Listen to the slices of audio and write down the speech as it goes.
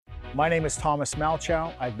My name is Thomas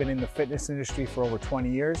Malchow. I've been in the fitness industry for over 20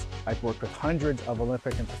 years. I've worked with hundreds of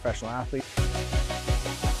Olympic and professional athletes.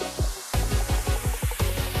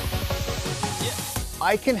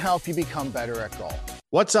 I can help you become better at golf.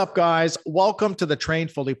 What's up, guys? Welcome to the Train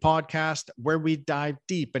Fully podcast, where we dive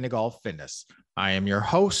deep into golf fitness. I am your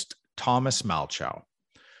host, Thomas Malchow.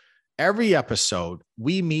 Every episode,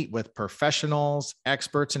 we meet with professionals,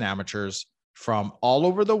 experts, and amateurs from all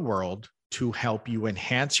over the world to help you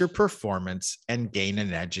enhance your performance and gain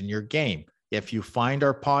an edge in your game. If you find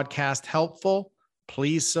our podcast helpful,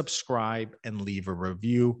 please subscribe and leave a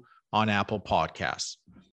review on Apple Podcasts.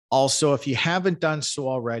 Also, if you haven't done so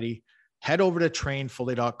already, head over to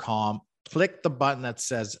trainfully.com, click the button that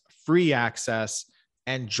says free access,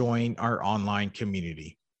 and join our online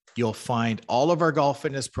community. You'll find all of our golf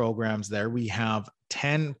fitness programs there. We have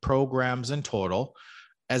 10 programs in total,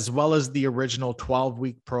 as well as the original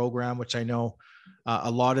 12-week program, which I know a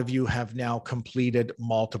lot of you have now completed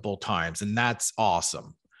multiple times, and that's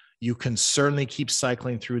awesome. You can certainly keep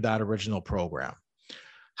cycling through that original program.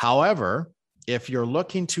 However, if you're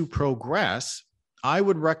looking to progress, I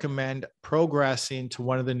would recommend progressing to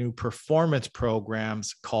one of the new performance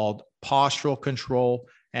programs called Postural Control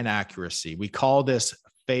and Accuracy. We call this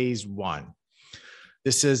Phase 1.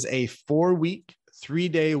 This is a 4-week,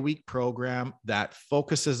 3-day-a-week program that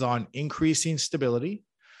focuses on increasing stability,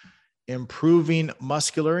 improving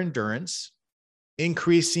muscular endurance,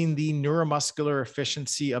 increasing the neuromuscular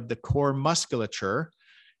efficiency of the core musculature,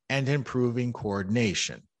 and improving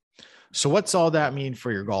coordination. So what's all that mean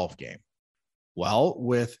for your golf game? Well,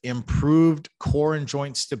 with improved core and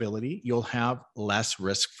joint stability, you'll have less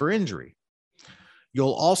risk for injury.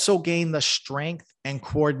 You'll also gain the strength and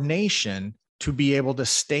coordination to be able to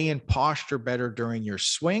stay in posture better during your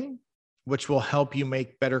swing, which will help you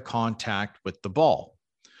make better contact with the ball.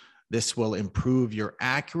 This will improve your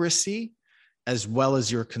accuracy as well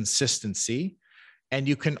as your consistency. And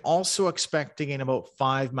you can also expect to gain about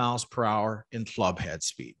 5 miles per hour in club head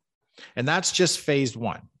speed. And that's just phase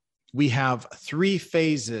 1. We have 3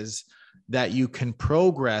 phases that you can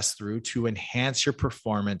progress through to enhance your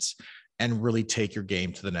performance and really take your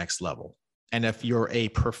game to the next level. And if you're a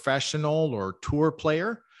professional or tour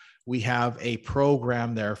player, we have a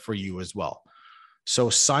program there for you as well. So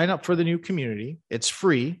sign up for the new community. It's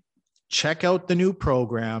free. Check out the new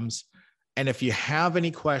programs. And if you have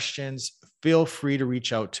any questions, feel free to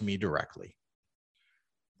reach out to me directly.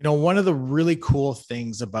 You know, one of the really cool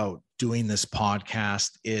things about doing this podcast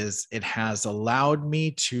is it has allowed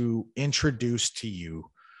me to introduce to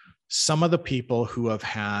you some of the people who have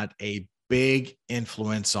had a big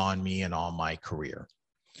influence on me and on my career.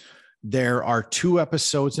 There are 2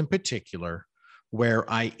 episodes in particular where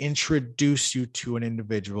I introduce you to an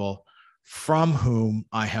individual from whom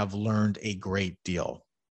I have learned a great deal.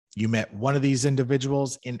 You met one of these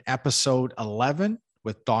individuals in episode 11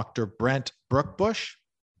 with Dr. Brent Brookbush,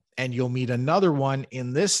 and you'll meet another one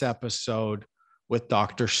in this episode with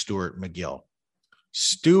Dr. Stuart McGill.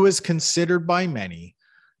 Stu is considered by many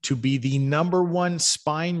to be the #1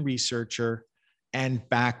 spine researcher and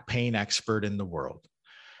back pain expert in the world.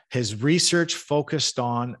 His research focused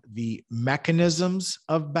on the mechanisms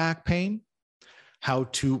of back pain, how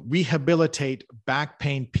to rehabilitate back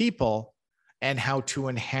pain people, and how to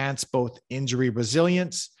enhance both injury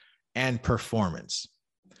resilience and performance.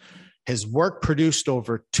 His work produced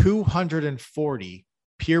over 240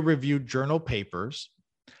 peer-reviewed journal papers,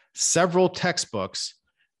 several textbooks,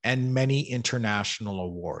 and many international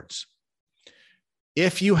awards.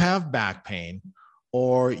 If you have back pain,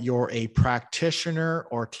 or you're a practitioner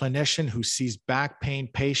or clinician who sees back pain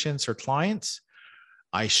patients or clients,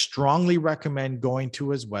 I strongly recommend going to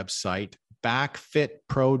his website,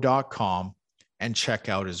 backfitpro.com, and check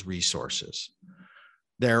out his resources.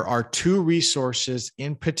 There are 2 resources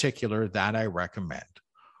in particular that I recommend.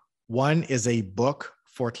 One is a book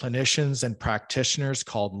for clinicians and practitioners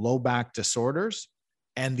called Low Back Disorders,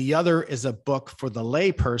 and the other is a book for the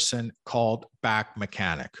layperson called Back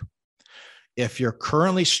Mechanic. If you're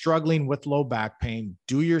currently struggling with low back pain,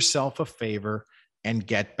 do yourself a favor and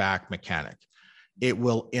get Back Mechanic. It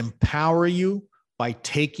will empower you by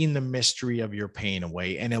taking the mystery of your pain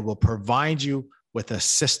away, and it will provide you with a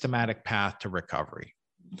systematic path to recovery.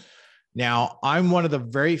 Now, I'm one of the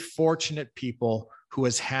very fortunate people who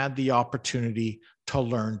has had the opportunity to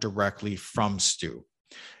learn directly from Stu.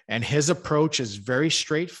 And his approach is very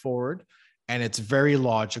straightforward and it's very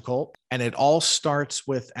logical. And it all starts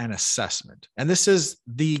with an assessment. And this is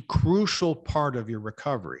the crucial part of your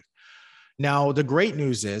recovery. Now, the great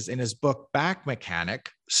news is in his book, Back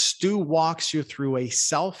Mechanic, Stu walks you through a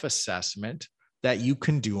self-assessment that you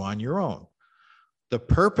can do on your own. The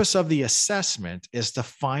purpose of the assessment is to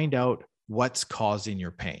find out what's causing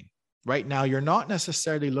your pain. Right now, you're not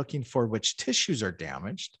necessarily looking for which tissues are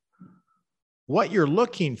damaged. What you're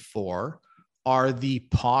looking for are the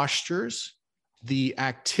postures, the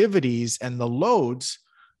activities, and the loads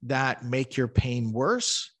that make your pain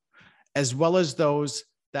worse, as well as those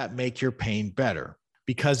that make your pain better.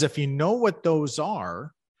 Because if you know what those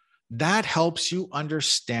are, that helps you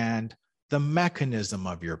understand the mechanism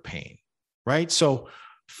of your pain, right? So,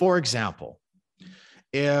 for example,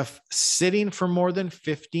 if sitting for more than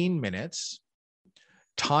 15 minutes,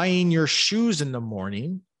 tying your shoes in the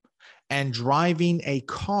morning, and driving a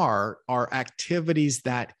car are activities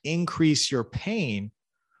that increase your pain,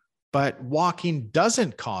 but walking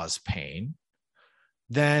doesn't cause pain,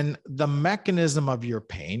 then the mechanism of your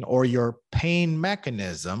pain or your pain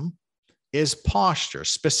mechanism is posture,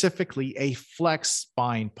 specifically a flex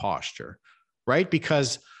spine posture, right?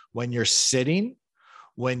 Because when you're sitting,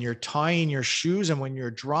 when you're tying your shoes, and when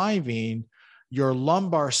you're driving, your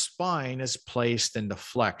lumbar spine is placed into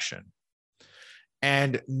flexion.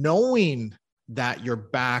 And knowing that your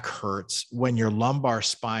back hurts when your lumbar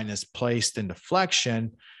spine is placed into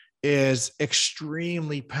flexion is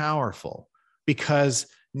extremely powerful, because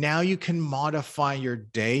now you can modify your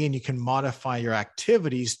day and you can modify your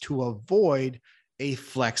activities to avoid a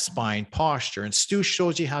flex spine posture. And Stu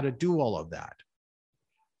shows you how to do all of that.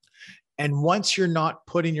 And once you're not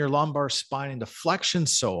putting your lumbar spine into flexion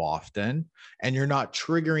so often, and you're not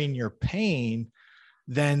triggering your pain,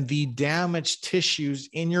 then the damaged tissues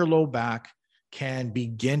in your low back can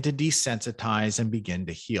begin to desensitize and begin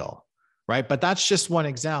to heal, right? But that's just one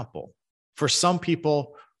example. For some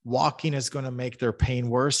people, walking is going to make their pain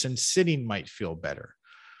worse and sitting might feel better.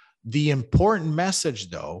 The important message,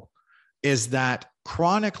 though, is that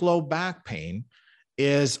chronic low back pain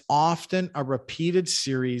is often a repeated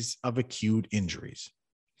series of acute injuries.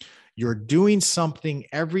 You're doing something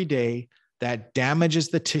every day that damages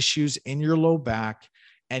the tissues in your low back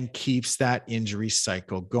and keeps that injury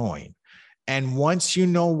cycle going. And once you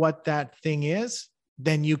know what that thing is,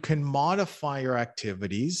 then you can modify your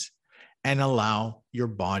activities and allow your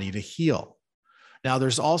body to heal. Now,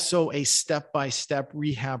 there's also a step-by-step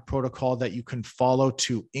rehab protocol that you can follow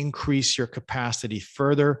to increase your capacity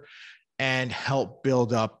further and help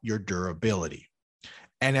build up your durability.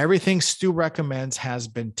 And everything Stu recommends has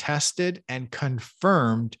been tested and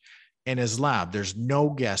confirmed in his lab. There's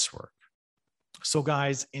no guesswork. So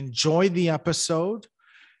guys, enjoy the episode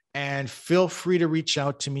and feel free to reach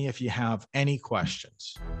out to me if you have any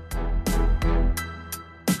questions.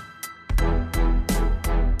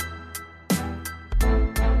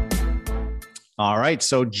 All right.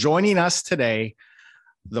 So joining us today,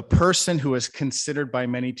 the person who is considered by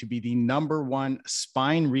many to be the #1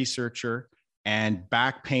 spine researcher and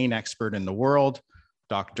back pain expert in the world,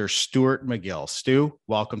 Dr. Stuart McGill. Stu,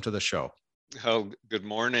 welcome to the show. Oh, good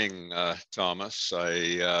morning, Thomas.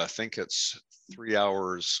 I think it's 3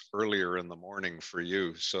 hours earlier in the morning for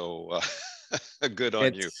you, so good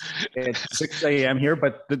on you. It's 6 a.m. here,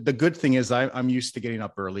 but the good thing is I'm used to getting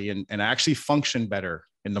up early and I actually function better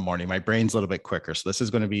in the morning. My brain's a little bit quicker, so this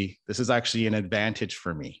is actually an advantage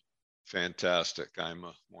for me. Fantastic. I'm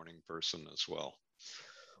a morning person as well.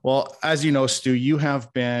 Well, as you know, Stu, you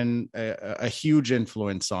have been a huge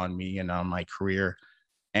influence on me and on my career.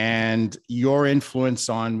 And your influence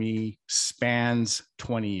on me spans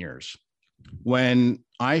 20 years. When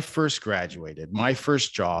I first graduated, my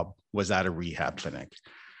first job was at a rehab clinic.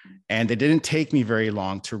 And it didn't take me very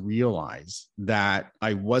long to realize that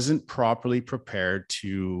I wasn't properly prepared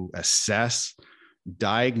to assess,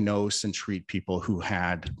 diagnose, and treat people who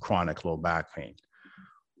had chronic low back pain.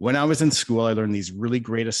 When I was in school, I learned these really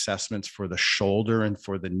great assessments for the shoulder and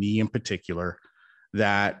for the knee in particular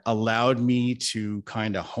that allowed me to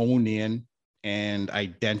kind of hone in and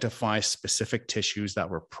identify specific tissues that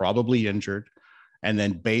were probably injured. And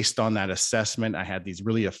then based on that assessment, I had these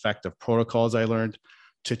really effective protocols I learned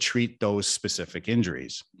to treat those specific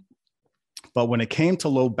injuries. But when it came to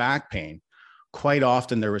low back pain, quite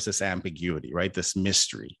often there was this ambiguity, right? This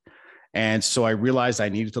mystery. And so I realized I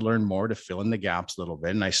needed to learn more to fill in the gaps a little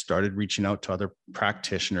bit. And I started reaching out to other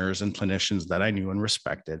practitioners and clinicians that I knew and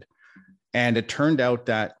respected. And it turned out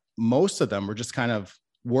that most of them were just kind of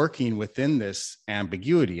working within this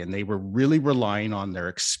ambiguity, and they were really relying on their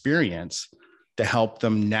experience to help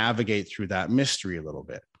them navigate through that mystery a little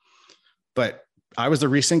bit. But I was a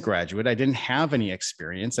recent graduate. I didn't have any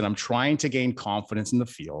experience, and I'm trying to gain confidence in the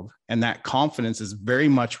field. And that confidence is very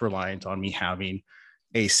much reliant on me having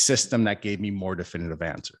a system that gave me more definitive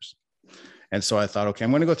answers. And so I thought, okay,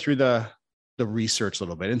 I'm going to go through the research a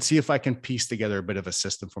little bit and see if I can piece together a bit of a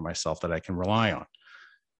system for myself that I can rely on.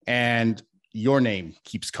 And your name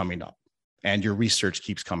keeps coming up and your research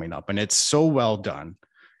keeps coming up. And it's so well done.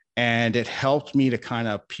 And it helped me to kind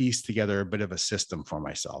of piece together a bit of a system for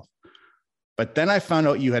myself. But then I found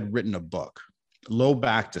out you had written a book, Low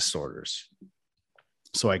Back Disorders.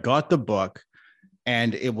 So I got the book,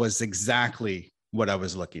 and it was exactly what I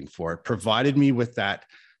was looking for. It provided me with that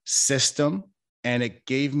system, and it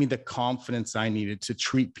gave me the confidence I needed to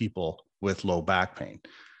treat people with low back pain.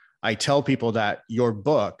 I tell people that your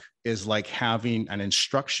book is like having an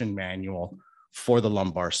instruction manual for the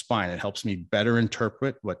lumbar spine. It helps me better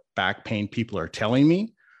interpret what back pain people are telling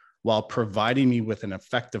me while providing me with an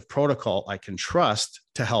effective protocol I can trust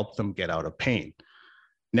to help them get out of pain.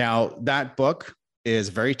 Now, that book is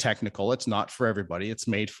very technical. It's not for everybody. It's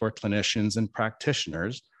made for clinicians and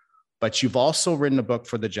practitioners, but you've also written a book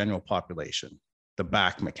for the general population, The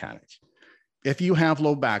Back Mechanic. If you have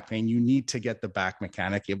low back pain, you need to get The Back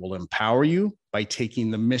Mechanic. It will empower you by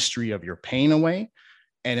taking the mystery of your pain away,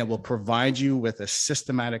 and it will provide you with a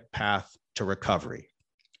systematic path to recovery.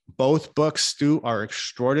 Both books, Stu, are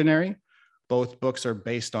extraordinary. Both books are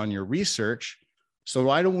based on your research. So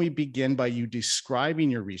why don't we begin by you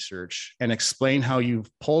describing your research and explain how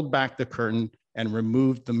you've pulled back the curtain and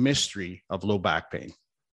removed the mystery of low back pain?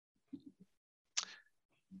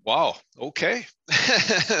 Wow. Okay.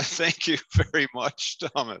 Thank you very much,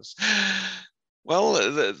 Thomas. Well,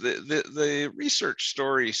 the research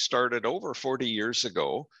story started over 40 years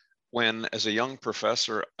ago when, as a young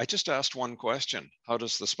professor, I just asked one question: how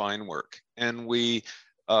does the spine work? And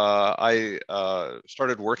I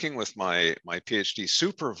started working with my PhD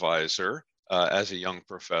supervisor as a young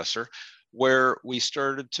professor, where we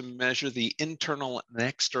started to measure the internal and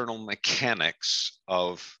external mechanics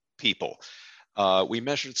of people. We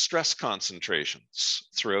measured stress concentrations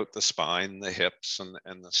throughout the spine, the hips,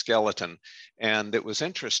 and the skeleton. And it was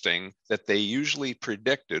interesting that they usually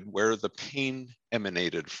predicted where the pain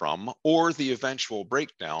emanated from or the eventual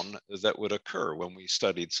breakdown that would occur when we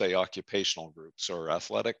studied, say, occupational groups or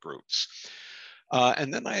athletic groups.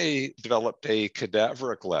 And then I developed a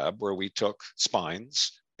cadaveric lab where we took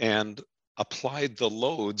spines and applied the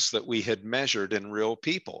loads that we had measured in real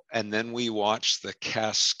people. And then we watched the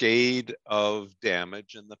cascade of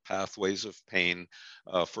damage and the pathways of pain.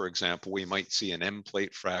 For example, we might see an M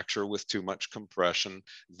plate fracture with too much compression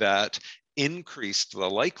that increased the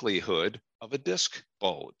likelihood of a disc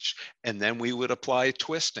bulge. And then we would apply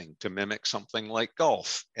twisting to mimic something like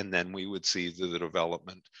golf. And then we would see the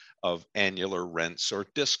development of annular rents or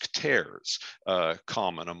disc tears,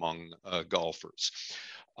 common among golfers.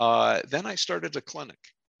 Then I started a clinic,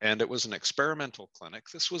 and it was an experimental clinic.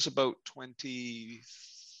 This was about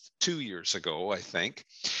 22 years ago, I think.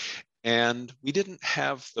 And we didn't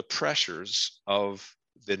have the pressures of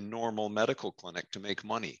the normal medical clinic to make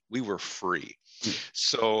money. We were free.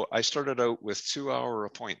 So I started out with 2-hour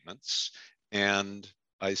appointments, and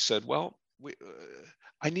I said, well,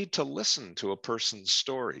 I need to listen to a person's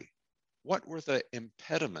story. What were the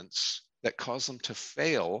impediments that caused them to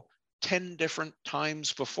fail 10 different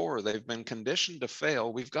times before? They've been conditioned to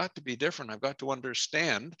fail. We've got to be different. I've got to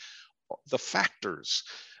understand the factors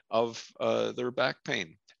of their back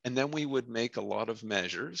pain. And then we would make a lot of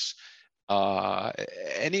measures.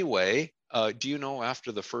 Anyway, do you know,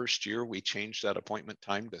 after the first year, we changed that appointment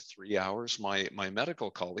time to 3 hours. My medical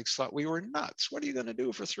colleagues thought we were nuts. What are you going to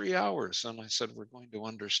do for 3 hours? And I said, we're going to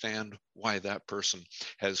understand why that person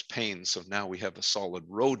has pain. So now we have a solid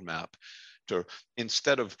roadmap to,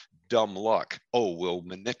 instead of dumb luck, oh, we'll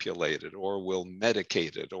manipulate it, or we'll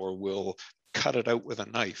medicate it, or we'll cut it out with a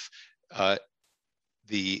knife.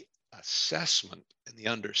 The assessment and the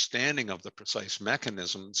understanding of the precise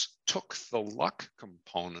mechanisms took the luck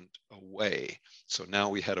component away. So now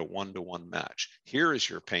we had a one-to-one match. Here is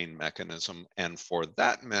your pain mechanism, and for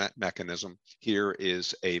that mechanism, here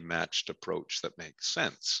is a matched approach that makes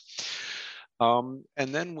sense. And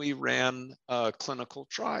then we ran clinical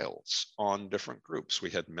trials on different groups.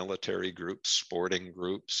 We had military groups, sporting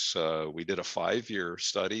groups. We did a 5-year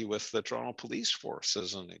study with the Toronto Police Force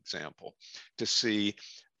as an example to see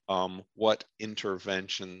what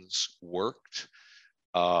interventions worked,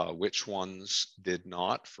 which ones did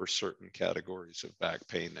not for certain categories of back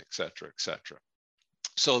pain, et cetera, et cetera.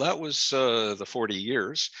 So that was the 40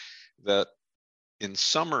 years that, in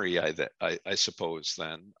summary, I suppose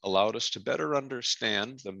then allowed us to better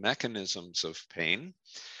understand the mechanisms of pain,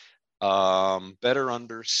 better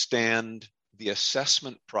understand the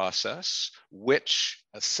assessment process, which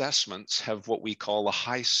assessments have what we call a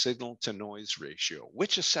high signal to noise ratio,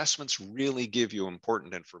 which assessments really give you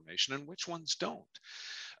important information and which ones don't.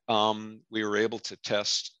 We were able to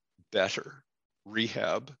test better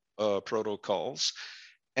rehab protocols.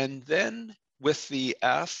 And then with the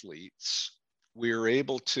athletes, we were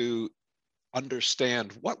able to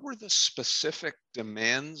understand what were the specific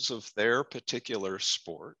demands of their particular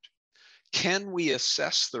sport. Can we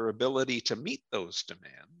assess their ability to meet those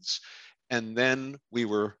demands? And then we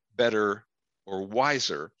were better or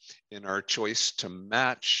wiser in our choice to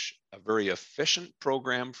match a very efficient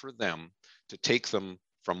program for them to take them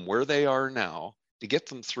from where they are now to get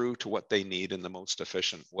them through to what they need in the most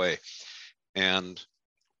efficient way. And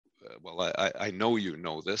well, I know you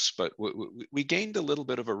know this, but we gained a little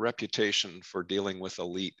bit of a reputation for dealing with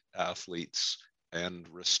elite athletes and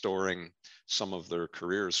restoring some of their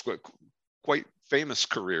careers, quite famous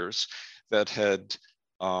careers that had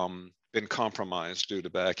been compromised due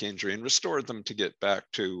to back injury, and restored them to get back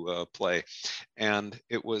to play. And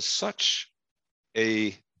it was such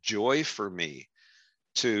a joy for me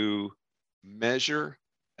to measure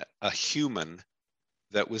a human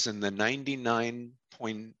that was in the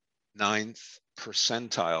 99.9th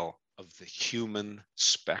percentile of the human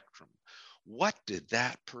spectrum. What did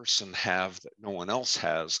that person have that no one else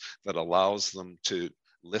has that allows them to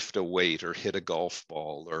lift a weight or hit a golf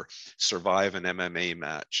ball or survive an MMA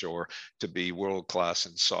match or to be world class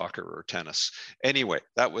in soccer or tennis? Anyway,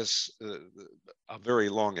 that was a very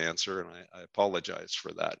long answer, and I apologize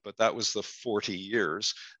for that, but that was the 40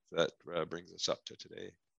 years that brings us up to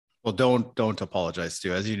today. Well, don't apologize,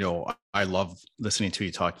 Stu. As you know, I love listening to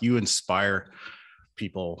you talk. You inspire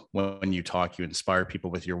people when you talk. You inspire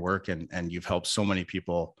people with your work, and you've helped so many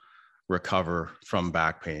people recover from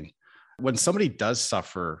back pain. When somebody does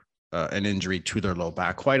suffer an injury to their low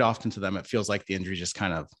back, quite often to them, it feels like the injury just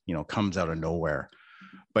kind of, comes out of nowhere.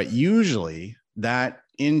 But usually that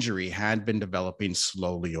injury had been developing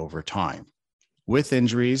slowly over time. With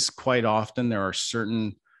injuries, quite often there are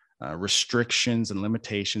certain restrictions and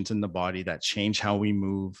limitations in the body that change how we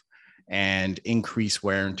move and increase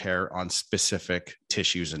wear and tear on specific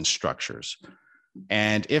tissues and structures.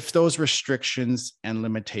 And if those restrictions and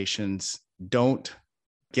limitations don't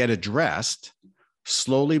get addressed,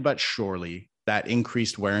 slowly but surely, that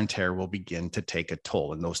increased wear and tear will begin to take a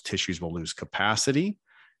toll, and those tissues will lose capacity,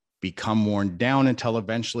 become worn down until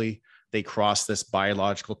eventually they cross this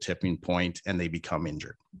biological tipping point and they become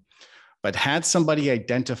injured. But had somebody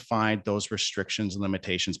identified those restrictions and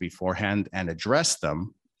limitations beforehand and addressed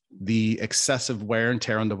them, the excessive wear and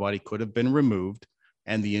tear on the body could have been removed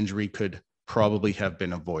and the injury could probably have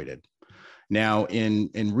been avoided. Now,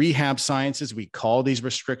 in rehab sciences, we call these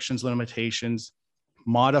restrictions, limitations,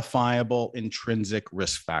 modifiable intrinsic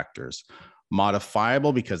risk factors.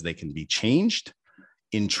 Modifiable because they can be changed,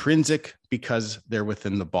 intrinsic because they're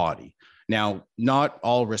within the body. Now, not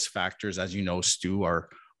all risk factors, as you know, Stu, are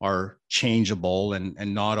changeable,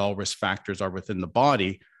 and not all risk factors are within the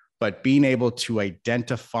body, but being able to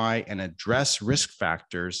identify and address risk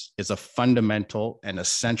factors is a fundamental and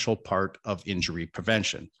essential part of injury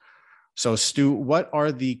prevention. So, Stu, what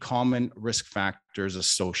are the common risk factors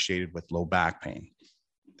associated with low back pain?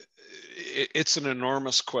 It's an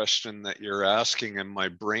enormous question that you're asking, and my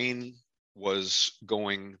brain was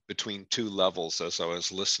going between two levels as I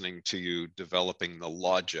was listening to you developing the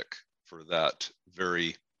logic for that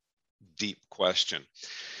very deep question.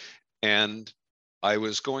 And I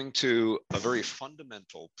was going to a very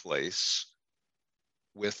fundamental place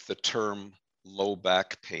with the term low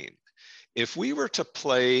back pain. If we were to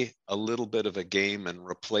play a little bit of a game and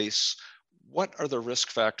replace what are the risk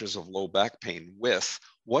factors of low back pain with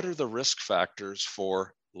what are the risk factors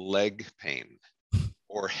for leg pain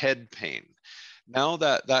or head pain, now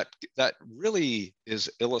that really is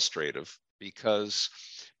illustrative, because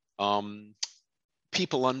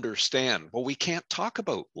people understand, well, we can't talk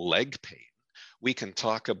about leg pain. We can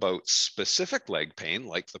talk about specific leg pain,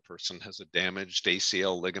 like the person has a damaged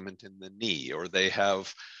ACL ligament in the knee, or they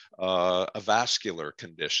have a vascular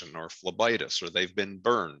condition or phlebitis, or they've been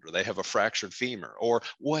burned, or they have a fractured femur, or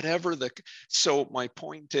whatever the. So my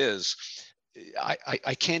point is,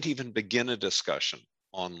 I can't even begin a discussion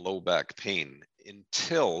on low back pain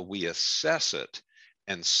until we assess it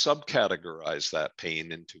and subcategorize that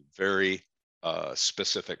pain into very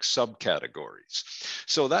specific subcategories.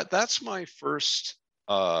 So that's my first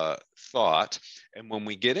thought. And when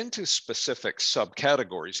we get into specific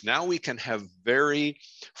subcategories, now we can have very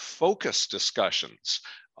focused discussions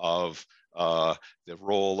of the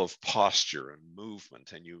role of posture and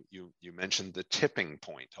movement. And you mentioned the tipping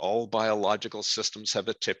point. All biological systems have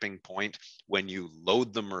a tipping point. When you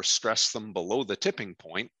load them or stress them below the tipping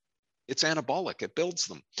point, it's anabolic, it builds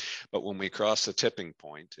them. But when we cross the tipping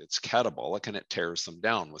point, it's catabolic and it tears them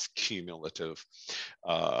down with cumulative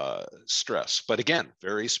stress. But again,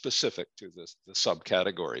 very specific to the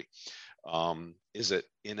subcategory. Is it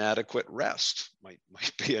inadequate rest? Might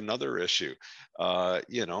be another issue.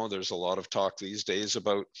 There's a lot of talk these days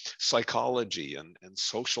about psychology and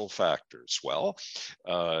social factors. Well,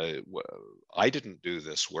 I didn't do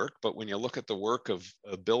this work, but when you look at the work of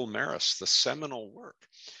Bill Maris, the seminal work,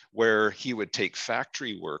 where he would take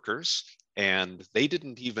factory workers and they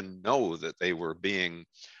didn't even know that they were being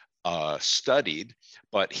studied,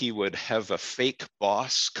 but he would have a fake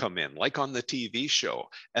boss come in, like on the TV show,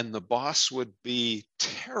 and the boss would be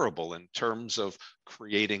terrible in terms of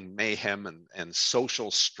creating mayhem and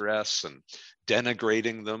social stress and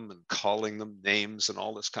denigrating them and calling them names and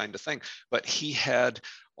all this kind of thing. But he had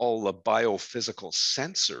all the biophysical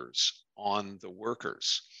sensors on the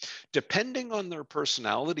workers. Depending on their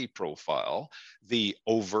personality profile, the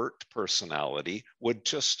overt personality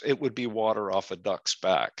would be water off a duck's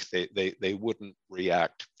back. They wouldn't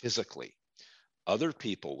react physically. Other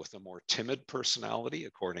people with a more timid personality,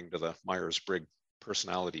 according to the Myers-Briggs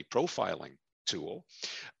personality profiling tool,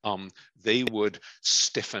 they would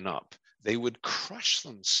stiffen up. They would crush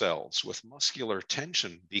themselves with muscular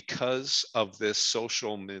tension because of this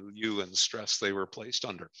social milieu and stress they were placed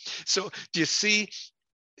under. So do you see,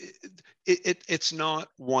 it's not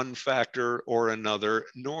one factor or another,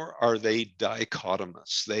 nor are they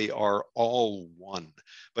dichotomous. They are all one.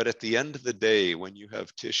 But at the end of the day, when you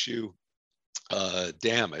have tissue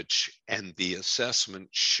damage and the assessment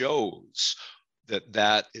shows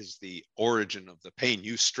that is the origin of the pain,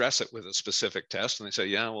 you stress it with a specific test and they say,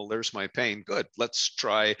 yeah, well, there's my pain. Good. Let's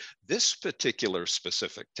try this particular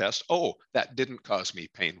specific test. Oh, that didn't cause me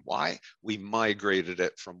pain. Why? We migrated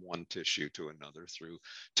it from one tissue to another through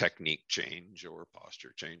technique change or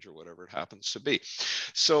posture change or whatever it happens to be.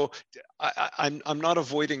 So I'm not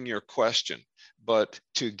avoiding your question, but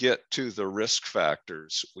to get to the risk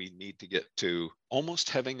factors, we need to get to almost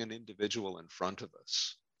having an individual in front of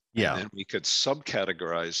us. Yeah. And then we could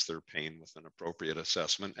subcategorize their pain with an appropriate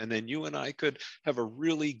assessment. And then you and I could have a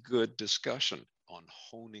really good discussion on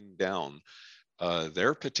honing down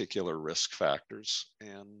their particular risk factors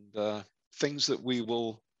and things that we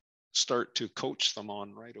will start to coach them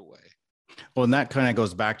on right away. Well, and that kind of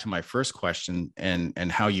goes back to my first question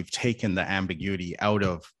and how you've taken the ambiguity out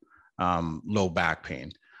of low back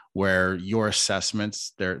pain, where your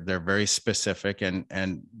assessments, they're very specific.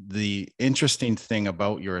 And the interesting thing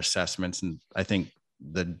about your assessments, and I think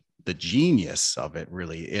the genius of it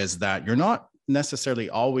really, is that you're not necessarily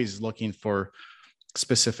always looking for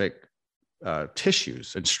specific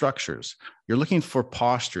tissues and structures. You're looking for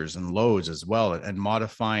postures and loads as well, and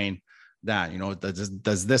modifying that.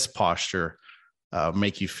 Does this posture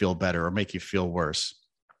make you feel better or make you feel worse?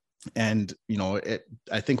 And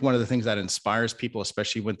I think one of the things that inspires people,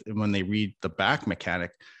 especially when they read the back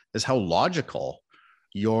mechanic, is how logical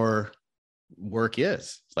your work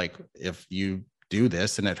is. Like, if you do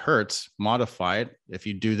this and it hurts, modify it. If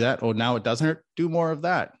you do that, oh, now it doesn't hurt, do more of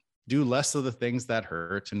that. Do less of the things that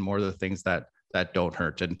hurt and more of the things that don't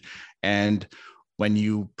hurt. And when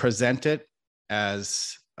you present it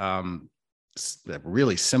as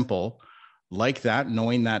really simple like that,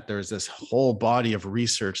 knowing that there's this whole body of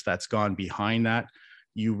research that's gone behind that,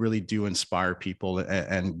 you really do inspire people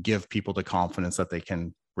and give people the confidence that they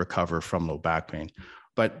can recover from low back pain.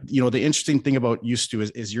 But the interesting thing about you, Stu,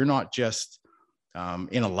 is you're not just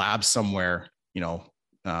in a lab somewhere,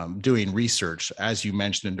 doing research. As you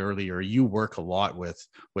mentioned earlier, you work a lot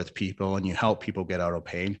with people and you help people get out of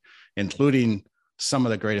pain, including some of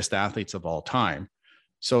the greatest athletes of all time.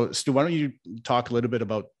 So, Stu, why don't you talk a little bit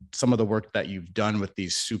about some of the work that you've done with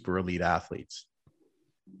these super elite athletes?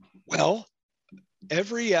 Well,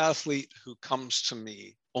 every athlete who comes to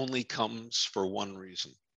me only comes for one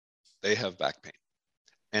reason. They have back pain,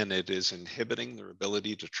 and it is inhibiting their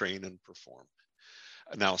ability to train and perform.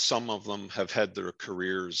 Now, some of them have had their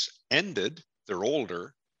careers ended, they're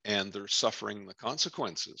older, and they're suffering the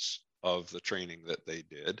consequences of the training that they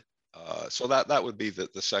did. So that would be the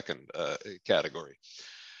second category.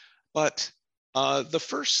 But the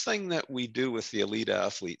first thing that we do with the elite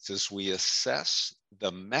athletes is we assess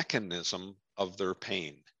the mechanism of their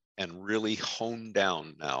pain and really hone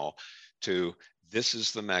down now to this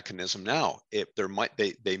is the mechanism. Now, if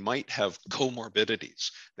they might have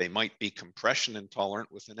comorbidities. They might be compression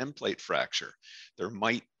intolerant with an end plate fracture. There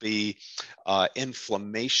might be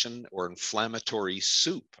inflammation or inflammatory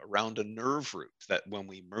soup around a nerve root that when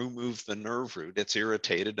we remove the nerve root, it's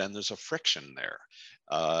irritated and there's a friction there.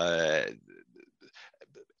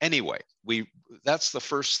 Anyway, that's the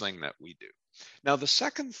first thing that we do. Now, the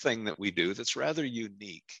second thing that we do that's rather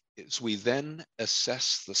unique is we then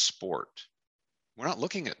assess the sport. We're not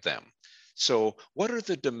looking at them. So what are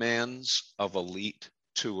the demands of elite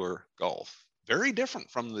tour golf. Very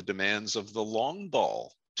different from the demands of the long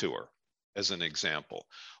ball tour, as an example.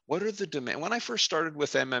 What are the demands? When I first started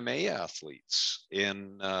with MMA athletes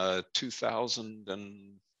in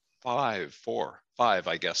 2005, 5,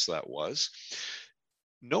 I guess that was,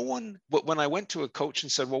 no one, but when I went to a coach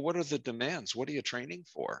and said, well, what are the demands? What are you training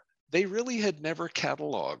for? They really had never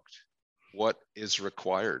cataloged what is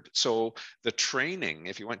required. So the training,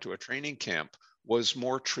 if you went to a training camp, was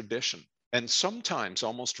more tradition and sometimes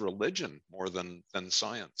almost religion more than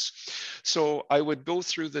science. So I would go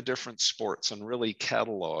through the different sports and really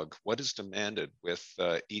catalog what is demanded with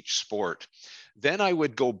each sport. Then I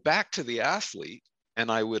would go back to the athlete and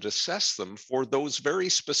I would assess them for those very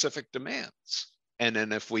specific demands. And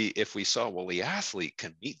then if we saw, well, the athlete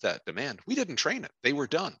can meet that demand, we didn't train it, they were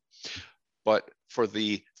done. But for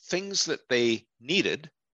the things that they needed,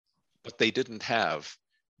 but they didn't have,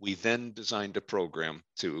 we then designed a program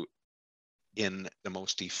to, in the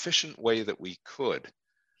most efficient way that we could,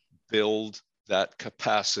 build that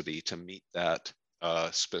capacity to meet that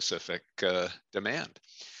specific demand.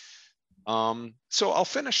 So I'll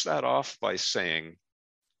finish that off by saying,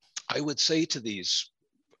 I would say to these,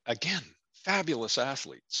 again, fabulous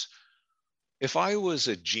athletes, if I was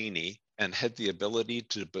a genie and had the ability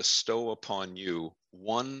to bestow upon you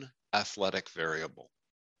one athletic variable,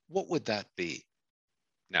 what would that be?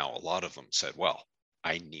 Now, a lot of them said, well,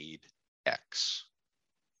 I need X.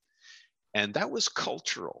 And that was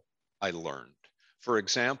cultural, I learned. For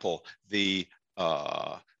example, the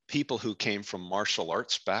people who came from martial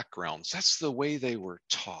arts backgrounds, that's the way they were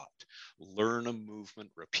taught. Learn a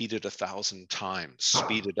movement, repeat it 1,000 times,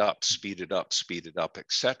 speed it up, speed it up, speed it up,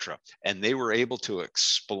 etc. And they were able to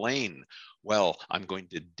explain, well, I'm going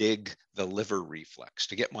to dig the liver reflex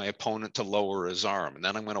to get my opponent to lower his arm. And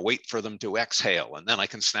then I'm going to wait for them to exhale. And then I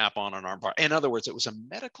can snap on an arm bar. In other words, it was a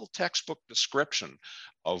medical textbook description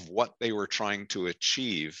of what they were trying to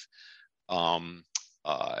achieve in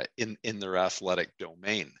their athletic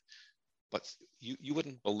domain. But you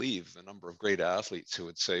wouldn't believe the number of great athletes who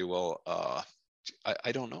would say, well,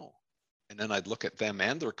 I don't know. And then I'd look at them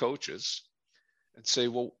and their coaches and say,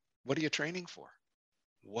 well, what are you training for?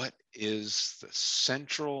 What is the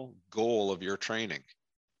central goal of your training?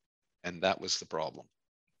 And that was the problem.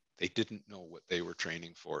 They didn't know what they were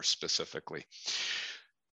training for specifically.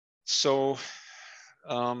 So,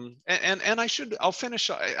 I'll finish.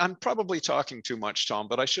 I'm probably talking too much, Tom,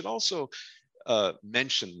 but I should also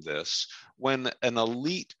mention this. When an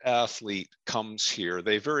elite athlete comes here,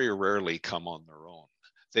 they very rarely come on their own.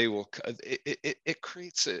 They will, it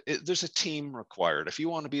creates, there's a team required. If you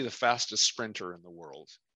want to be the fastest sprinter in the world,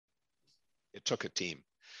 it took a team.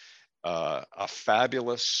 A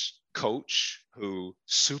fabulous coach who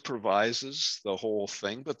supervises the whole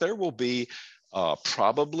thing, but there will be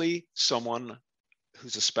probably someone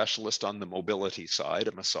who's a specialist on the mobility side,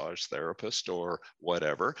 a massage therapist or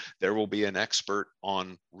whatever. There will be an expert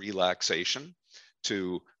on relaxation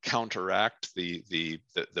to counteract the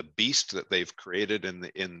beast that they've created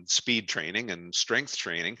in speed training and strength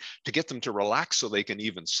training to get them to relax so they can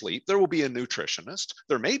even sleep. There will be a nutritionist.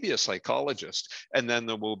 There may be a psychologist, and then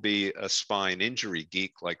there will be a spine injury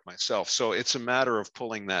geek like myself. So it's a matter of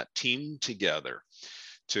pulling that team together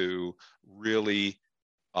to really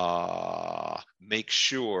make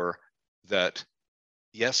sure that,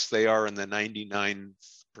 yes, they are in the 99th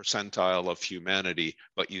percentile of humanity,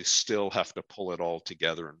 but you still have to pull it all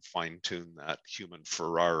together and fine tune that human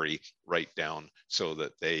Ferrari right down so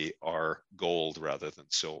that they are gold rather than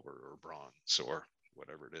silver or bronze or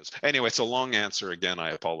whatever it is. Anyway, it's a long answer. Again,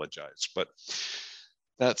 I apologize, but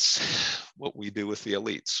that's what we do with the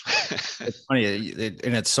elites. It's funny,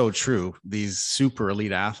 and it's so true. These super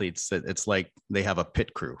elite athletes, it's like they have a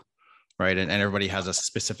pit crew, right? And everybody has a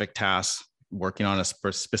specific task, working on a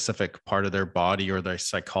specific part of their body or their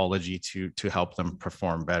psychology to help them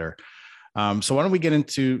perform better. So why don't we get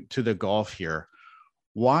into the golf here?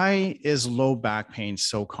 Why is low back pain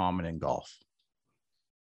so common in golf?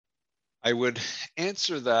 I would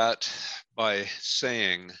answer that by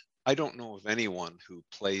saying, I don't know of anyone who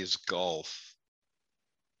plays golf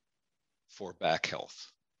for back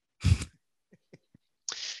health.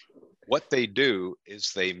 What they do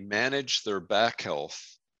is they manage their back health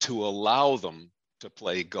to allow them to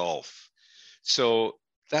play golf. So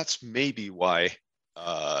that's maybe why,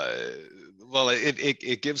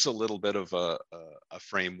 it gives a little bit of a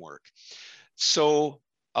framework. So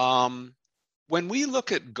when we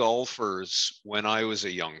look at golfers when I was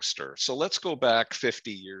a youngster, so let's go back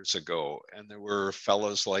 50 years ago, and there were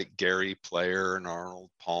fellows like Gary Player and Arnold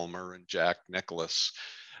Palmer and Jack Nicklaus.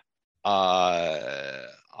 I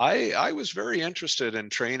was very interested in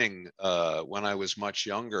training when I was much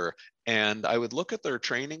younger, and I would look at their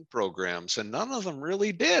training programs, and none of them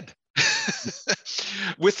really did,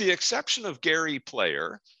 with the exception of Gary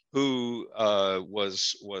Player, who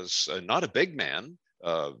was not a big man,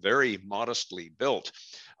 very modestly built.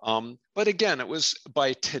 But again, it was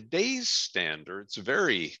by today's standards,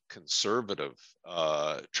 very conservative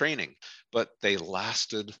training, but they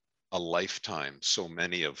lasted a lifetime, so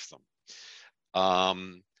many of them.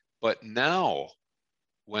 But now,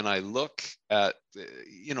 when I look at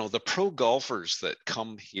the pro golfers that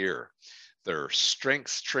come here, their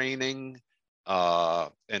strength training,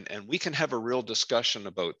 and we can have a real discussion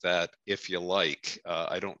about that if you like.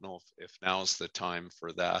 I don't know if now's the time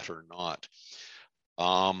for that or not.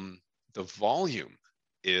 The volume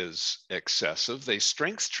is excessive. They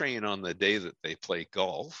strength train on the day that they play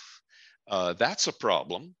golf. That's a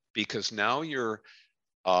problem because now you're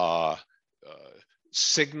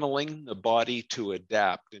signaling the body to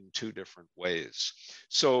adapt in two different ways.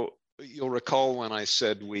 So you'll recall when I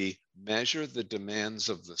said we measure the demands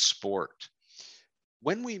of the sport.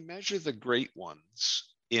 When we measure the great ones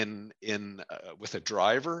with a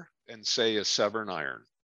driver and say a Severn iron,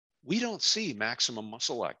 we don't see maximum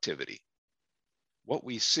muscle activity. What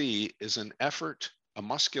we see is an effort, a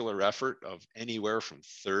muscular effort of anywhere from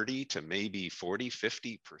 30 to maybe 40,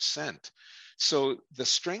 50%. So the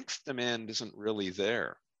strength demand isn't really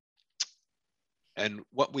there. And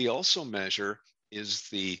what we also measure is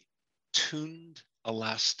the tuned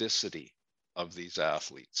elasticity of these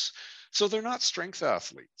athletes. So they're not strength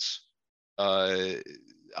athletes.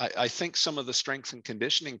 I think some of the strength and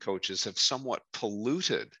conditioning coaches have somewhat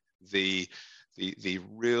polluted the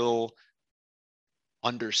real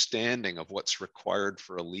understanding of what's required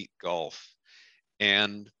for elite golf.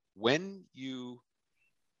 And when you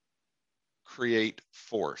create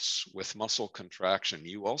force with muscle contraction,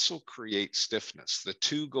 you also create stiffness. The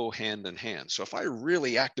two go hand in hand. So if I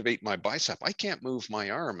really activate my bicep, I can't move my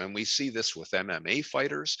arm. And we see this with MMA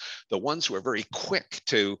fighters. The ones who are very quick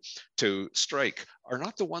to strike are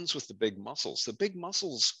not the ones with the big muscles. The big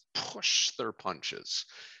muscles push their punches.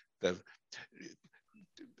 I'm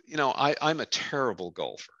a terrible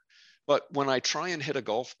golfer, but when I try and hit a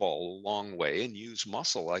golf ball a long way and use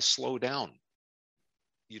muscle, I slow down.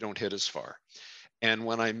 You don't hit as far. And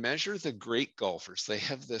when I measure the great golfers, they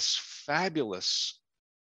have this fabulous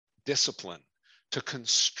discipline to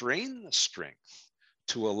constrain the strength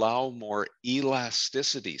to allow more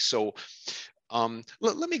elasticity. So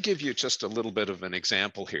let me give you just a little bit of an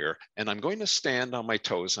example here. And I'm going to stand on my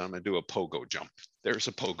toes. And I'm going to do a pogo jump. There's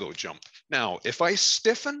a pogo jump. Now, if I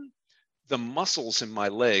stiffen the muscles in my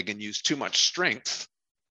leg and use too much strength,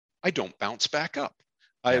 I don't bounce back up.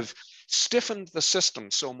 I've stiffened the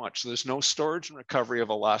system so much, there's no storage and recovery of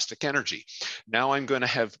elastic energy. Now I'm going to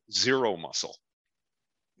have zero muscle.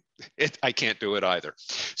 I can't do it either.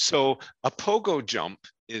 So a pogo jump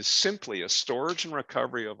is simply a storage and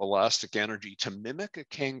recovery of elastic energy to mimic a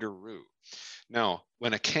kangaroo. Now,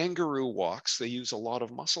 when a kangaroo walks, they use a lot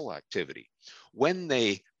of muscle activity. When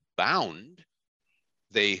they bound,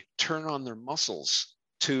 they turn on their muscles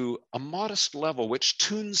to a modest level, which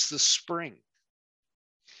tunes the spring.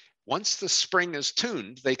 Once the spring is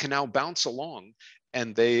tuned, they can now bounce along,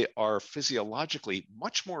 and they are physiologically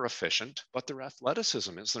much more efficient, but their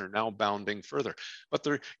athleticism is they're now bounding further, but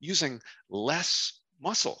they're using less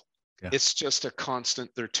muscle. Yeah. It's just a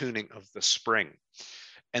constant, they're tuning of the spring.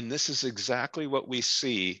 And this is exactly what we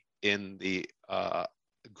see in the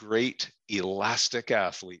great elastic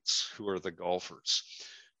athletes who are the golfers.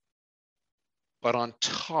 But on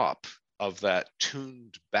top of that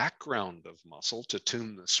tuned background of muscle to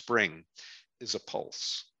tune the spring is a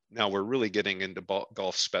pulse. Now we're really getting into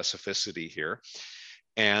golf specificity here.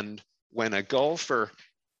 And when a golfer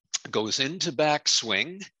goes into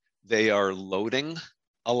backswing, they are loading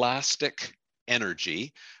elastic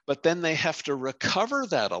energy, but then they have to recover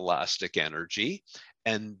that elastic energy.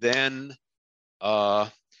 And then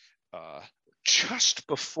just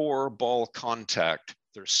before ball contact,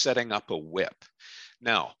 they're setting up a whip.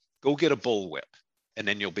 Now, go get a bullwhip, and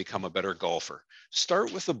then you'll become a better golfer.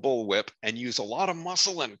 Start with a bullwhip and use a lot of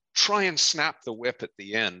muscle and try and snap the whip at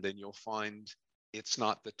the end, and you'll find it's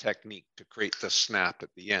not the technique to create the snap at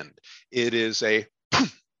the end. It is a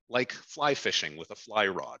boom, like fly fishing with a fly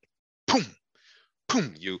rod. Boom,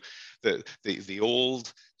 boom. The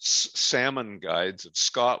old salmon guides of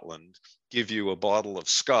Scotland give you a bottle of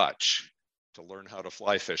scotch to learn how to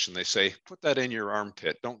fly fish. And they say, put that in your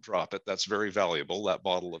armpit. Don't drop it. That's very valuable, that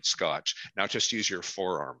bottle of scotch. Now just use your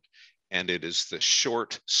forearm. And it is the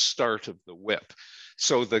short start of the whip.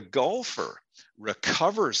 So the golfer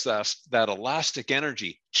recovers that elastic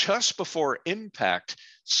energy just before impact,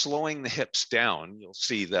 slowing the hips down. You'll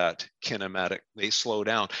see that kinematic, they slow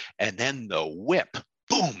down, and then the whip,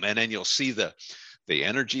 boom, and then you'll see the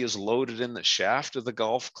energy is loaded in the shaft of the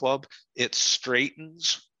golf club. It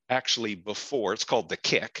straightens actually before, it's called the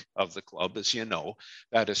kick of the club, as you know,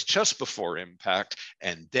 that is just before impact,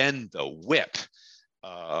 and then the whip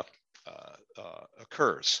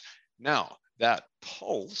occurs. Now, that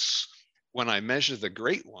pulse, when I measure the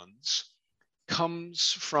great ones,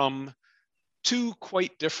 comes from two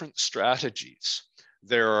quite different strategies.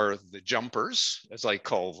 There are the jumpers, as I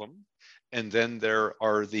call them, and then there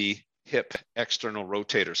are the hip external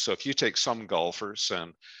rotators. So if you take some golfers,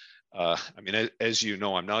 and I mean, as you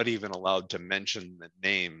know, I'm not even allowed to mention the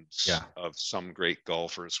names of some great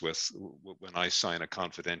golfers when I sign a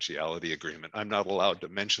confidentiality agreement. I'm not allowed to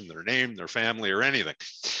mention their name, their family, or anything.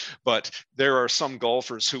 But there are some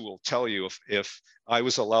golfers who will tell you if I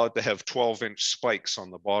was allowed to have 12-inch spikes on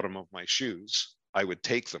the bottom of my shoes, I would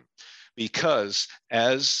take them. Because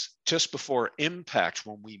as just before impact,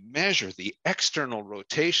 when we measure the external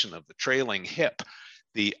rotation of the trailing hip,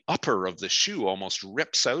 the upper of the shoe almost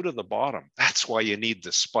rips out of the bottom. That's why you need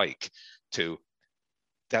the spike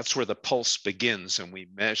that's where the pulse begins. And we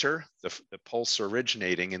measure the pulse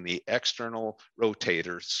originating in the external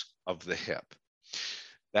rotators of the hip.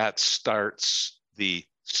 That starts the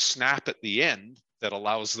snap at the end that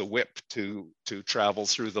allows the whip to travel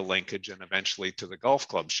through the linkage and eventually to the golf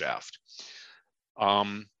club shaft.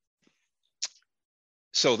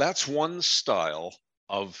 So that's one style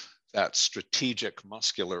of that strategic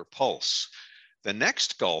muscular pulse. The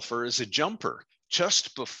next golfer is a jumper.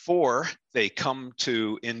 Just before they come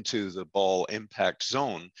into the ball impact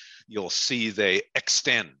zone, you'll see they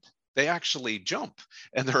extend. They actually jump.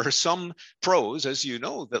 And there are some pros, as you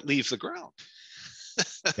know, that leave the ground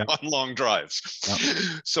on long drives.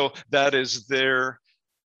 So that is their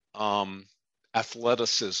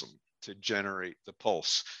athleticism to generate the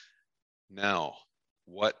pulse. Now,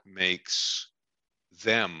 what makes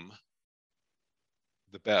them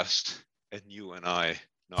the best and you and I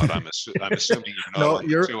not? I'm assuming you're not.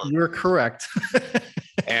 No, you're correct.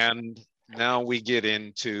 And now we get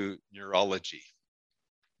into neurology.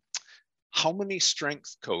 How many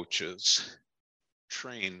strength coaches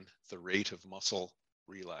train the rate of muscle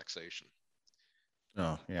relaxation?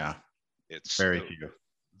 Oh, yeah. It's very few.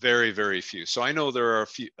 Very, very few. So I know there are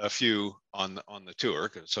a few on the tour,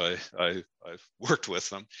 because I've worked with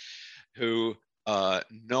them, who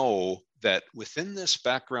know that within this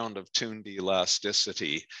background of tuned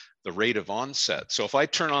elasticity, the rate of onset. So if I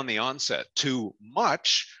turn on the onset too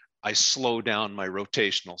much, I slow down my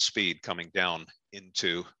rotational speed coming down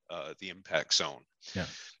into the impact zone. Yeah.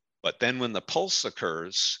 But then when the pulse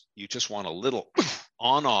occurs, you just want a little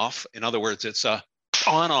on off. In other words, it's a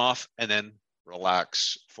on off and then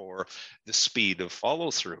relax for the speed of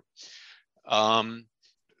follow through.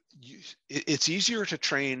 It's easier to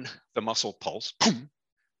train the muscle pulse,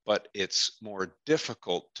 but it's more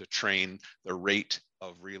difficult to train the rate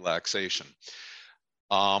of relaxation.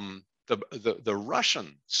 The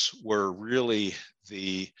Russians were really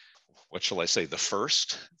the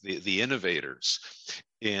first, the innovators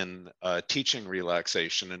in teaching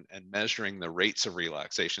relaxation and measuring the rates of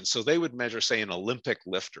relaxation. So they would measure, say, an Olympic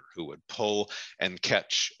lifter who would pull and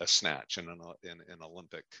catch a snatch in an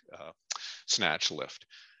Olympic snatch lift.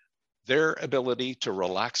 Their ability to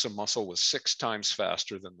relax a muscle was 6 times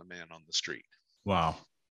faster than the man on the street. Wow.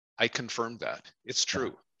 I confirmed that. It's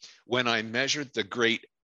true. When I measured the great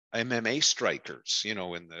MMA strikers, in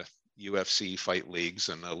the UFC fight leagues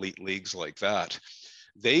and elite leagues like that,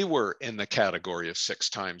 they were in the category of 6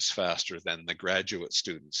 times faster than the graduate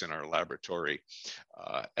students in our laboratory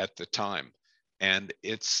at the time. And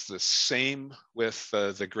it's the same with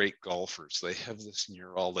the great golfers. They have this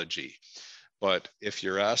neurology. But if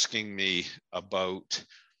you're asking me about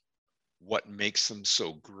what makes them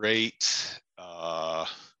so great,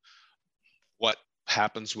 what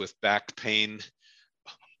happens with back pain,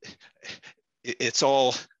 it's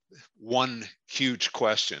all one huge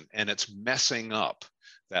question, and it's messing up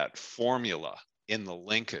that formula in the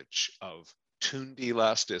linkage of tuned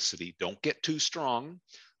elasticity. Don't get too strong,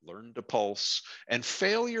 learn to pulse, and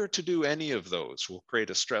failure to do any of those will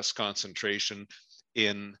create a stress concentration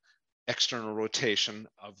in external rotation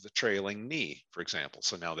of the trailing knee, for example.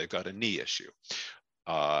 So now they've got a knee issue.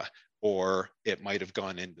 Or it might have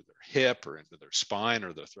gone into their hip or into their spine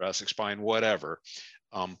or their thoracic spine, whatever.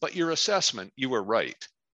 But your assessment, you were right.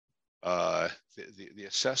 the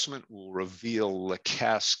assessment will reveal the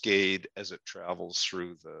cascade as it travels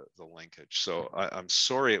through the linkage. So I'm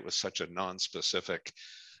sorry it was such a non-specific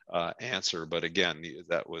answer, but again,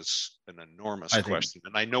 that was an enormous question,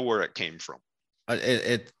 and I know where it came from.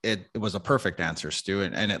 It was a perfect answer, Stu,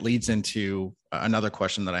 and it leads into another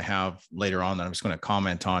question that I have later on that I'm just going to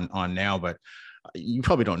comment on now. But you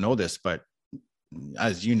probably don't know this, but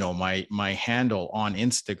as you know, my handle on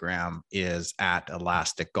Instagram is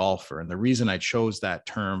 @elastic golfer, and the reason I chose that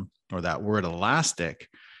term or that word elastic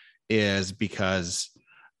is because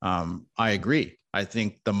I agree. I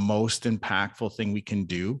think the most impactful thing we can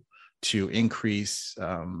do to increase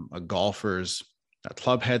a golfer's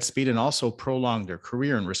club head speed and also prolong their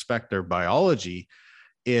career and respect their biology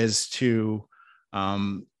is to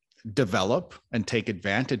develop and take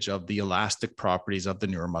advantage of the elastic properties of the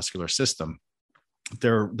neuromuscular system.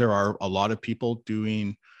 There are a lot of people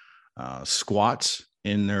doing squats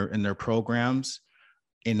in their programs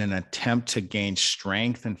in an attempt to gain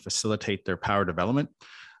strength and facilitate their power development.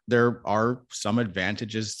 There are some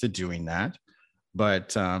advantages to doing that.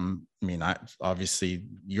 But obviously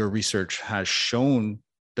your research has shown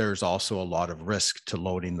there's also a lot of risk to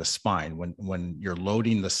loading the spine. When you're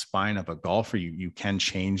loading the spine of a golfer, you can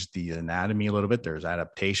change the anatomy a little bit. There's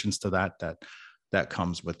adaptations to that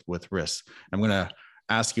comes with risk. I'm going to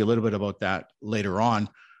ask you a little bit about that later on.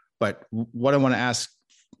 But what I want to ask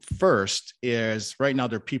first is, right now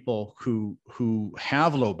there are people who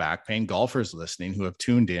have low back pain, golfers listening who have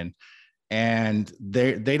tuned in, and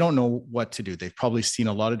they don't know what to do. They've probably seen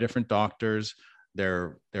a lot of different doctors. They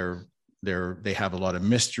have a lot of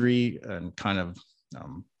mystery and kind of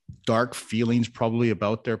dark feelings probably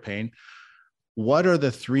about their pain. What are the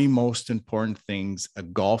 3 most important things a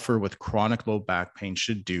golfer with chronic low back pain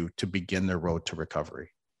should do to begin their road to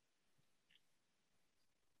recovery?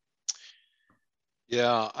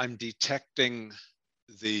 Yeah, I'm detecting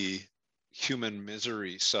the human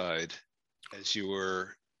misery side as you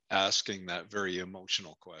were asking that very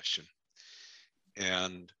emotional question.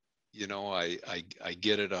 And, I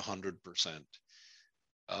get it 100%.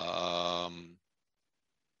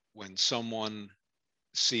 When someone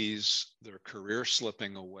sees their career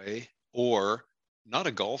slipping away, or not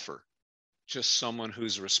a golfer, just someone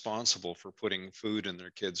who's responsible for putting food in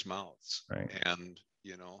their kids' mouths. Right. And,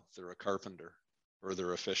 they're a carpenter, or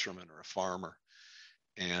they're a fisherman, or a farmer,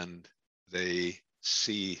 and they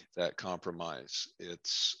see that compromise.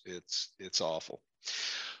 It's awful.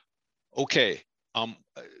 Okay.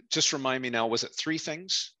 Just remind me now, was it 3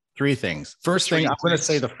 things? 3 things. First thing, I'm going to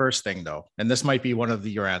say the first thing though, and this might be one of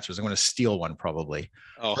your answers. I'm going to steal one probably.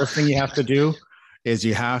 Oh. First thing you have to do is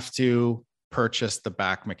you have to purchase The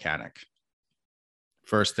Back Mechanic.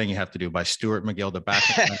 First thing you have to do, by Stuart McGill, The Back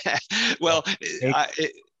Mechanic. Well,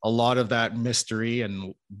 a lot of that mystery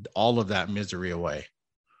and all of that misery away.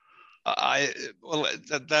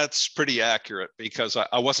 That's pretty accurate, because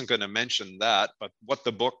I wasn't going to mention that, but what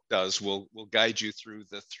the book does will guide you through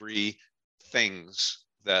the 3 things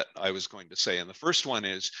that I was going to say. And the first one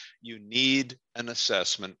is, you need an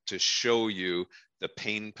assessment to show you the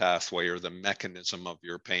pain pathway or the mechanism of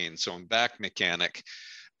your pain. So in Back Mechanic,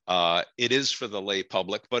 it is for the lay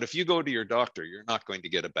public, but if you go to your doctor, you're not going to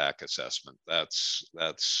get a back assessment. That's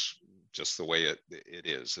just the way it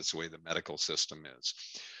is. It's the way the medical system is.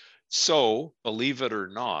 So, believe it or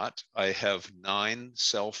not, I have 9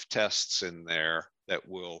 self-tests in there that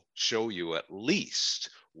will show you at least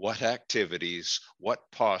what activities, what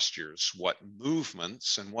postures, what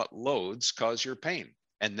movements, and what loads cause your pain.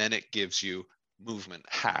 And then it gives you movement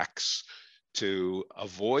hacks to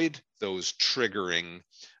avoid those triggering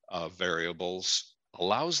variables,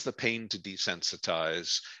 allows the pain to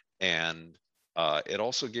desensitize, and it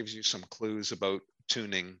also gives you some clues about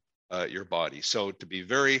tuning your body. So to be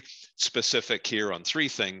very specific here on 3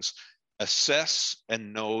 things: assess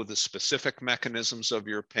and know the specific mechanisms of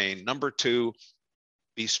your pain. Number 2,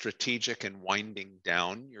 be strategic in winding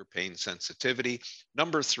down your pain sensitivity.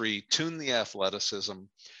 Number 3, tune the athleticism.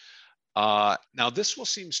 Now, this will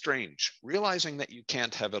seem strange, realizing that you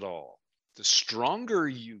can't have it all. The stronger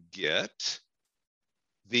you get,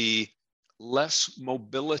 the less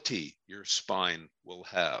mobility your spine will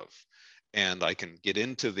have. And I can get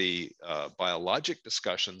into the biologic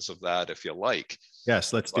discussions of that if you like.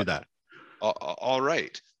 Yes, let's do that. All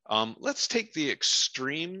right. Let's take the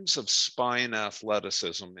extremes of spine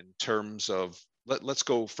athleticism in terms of, let's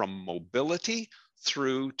go from mobility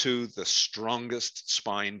through to the strongest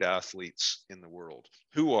spined athletes in the world,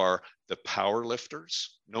 who are the power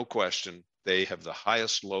lifters. No question, they have the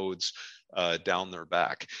highest loads down their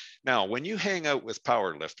back. Now, when you hang out with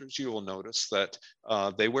power lifters, you will notice that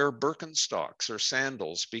they wear Birkenstocks or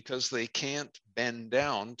sandals because they can't bend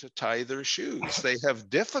down to tie their shoes. They have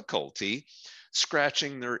difficulty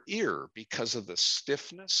scratching their ear because of the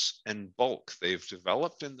stiffness and bulk they've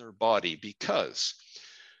developed in their body, because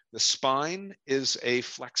the spine is a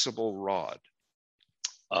flexible rod.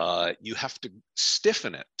 You have to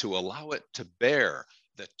stiffen it to allow it to bear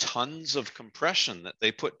the tons of compression that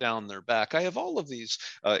they put down their back. I have all of these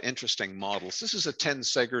interesting models. This is a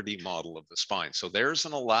tensegrity model of the spine. So there's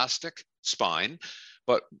an elastic spine,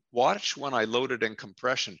 but watch when I load it in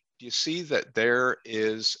compression. Do you see that there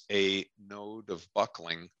is a node of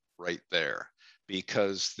buckling right there?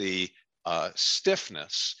 Because the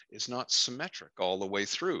stiffness is not symmetric all the way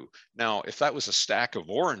through. Now, if that was a stack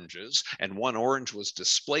of oranges and one orange was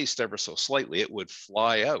displaced ever so slightly, it would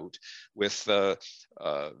fly out with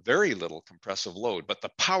very little compressive load. But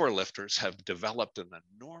the power lifters have developed an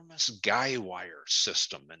enormous guy wire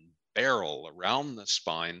system and barrel around the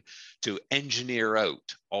spine to engineer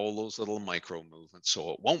out all those little micro movements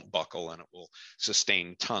so it won't buckle and it will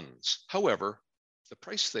sustain tons. However, the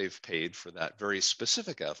price they've paid for that very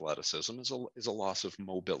specific athleticism is a loss of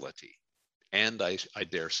mobility, and I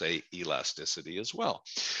dare say elasticity as well.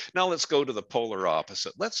 Now let's go to the polar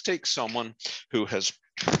opposite. Let's take someone who has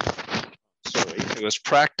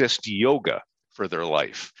practiced yoga for their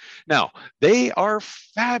life. Now, they are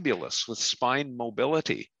fabulous with spine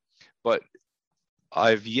mobility, but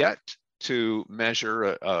I've yet to measure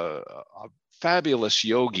a fabulous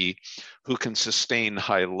yogi who can sustain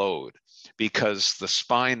high load, because the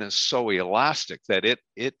spine is so elastic that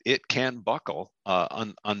it can buckle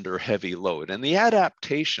under heavy load. And the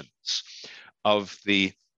adaptations of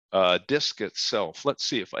the disc itself, let's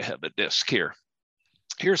see if I have a disc here.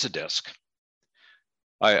 Here's a disc.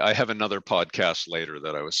 I have another podcast later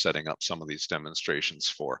that I was setting up some of these demonstrations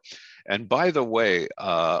for. And by the way,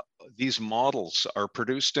 these models are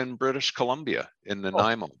produced in British Columbia, in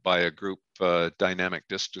Nanaimo, by a group, Dynamic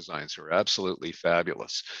Disc Designs, who are absolutely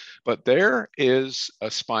fabulous. But there is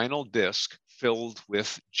a spinal disc filled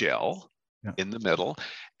with gel in the middle,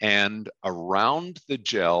 and around the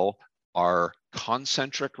gel are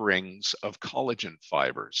concentric rings of collagen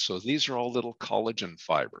fibers. So these are all little collagen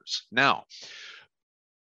fibers. Now,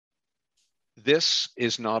 this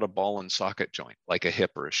is not a ball and socket joint like a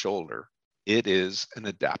hip or a shoulder. It is an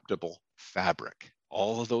adaptable fabric.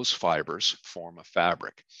 All of those fibers form a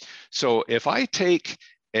fabric. So if I take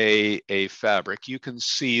a fabric, you can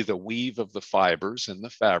see the weave of the fibers in the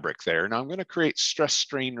fabric there. Now I'm going to create stress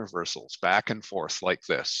strain reversals back and forth like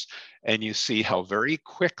this. And you see how very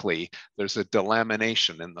quickly there's a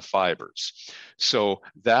delamination in the fibers. So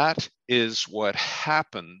that is what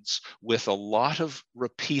happens with a lot of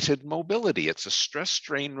repeated mobility. It's a stress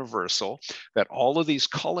strain reversal that all of these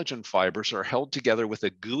collagen fibers are held together with a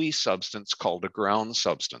gooey substance called a ground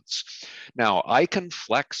substance. Now, I can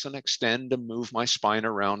flex and extend and move my spine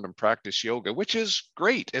around and practice yoga, which is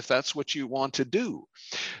great if that's what you want to do.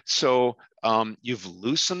 So you've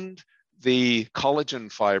loosened the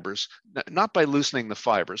collagen fibers, not by loosening the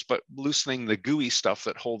fibers, but loosening the gooey stuff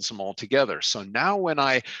that holds them all together. So now when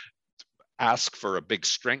I ask for a big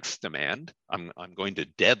strength demand, I'm going to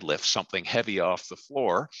deadlift something heavy off the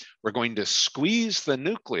floor. We're going to squeeze the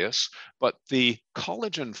nucleus, but the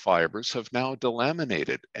collagen fibers have now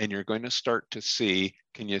delaminated, and you're going to start to see,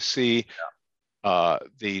 can you see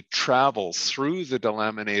the travel through the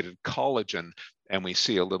delaminated collagen, and we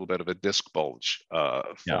see a little bit of a disc bulge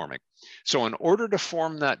forming. So in order to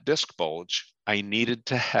form that disc bulge, I needed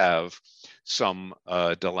to have some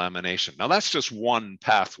delamination. Now that's just one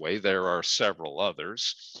pathway. There are several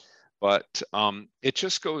others, but it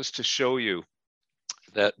just goes to show you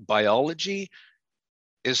that biology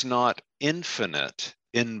is not infinite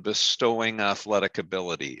in bestowing athletic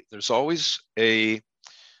ability. There's always a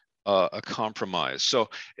compromise. So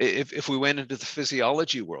if we went into the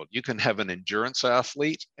physiology world, you can have an endurance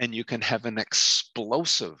athlete and you can have an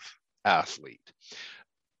explosive athlete.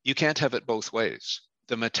 You can't have it both ways.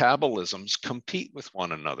 The metabolisms compete with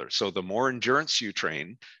one another. So the more endurance you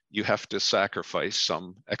train, you have to sacrifice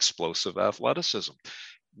some explosive athleticism.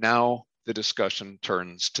 Now the discussion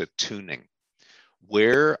turns to tuning.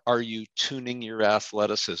 Where are you tuning your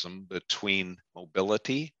athleticism between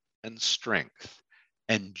mobility and strength,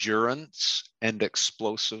 endurance and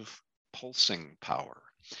explosive pulsing power?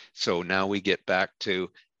 So now we get back to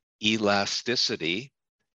elasticity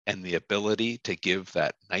and the ability to give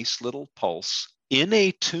that nice little pulse in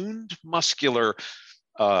a tuned muscular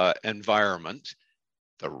environment,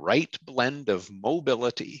 the right blend of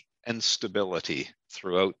mobility and stability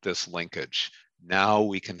throughout this linkage, now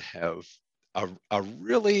we can have a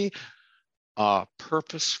really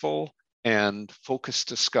purposeful and focused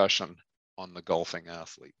discussion on the golfing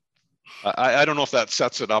athlete. I don't know if that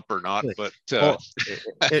sets it up or not, but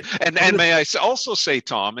and may I also say,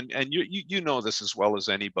 Tom, and you know this as well as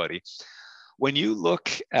anybody, when you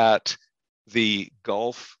look at the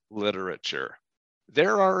golf literature,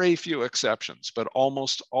 there are a few exceptions, but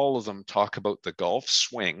almost all of them talk about the golf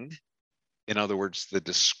swing. In other words, the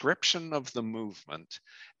description of the movement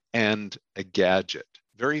and a gadget.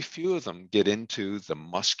 Very few of them get into the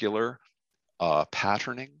muscular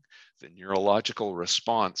patterning, the neurological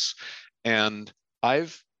response. And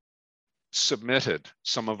I've submitted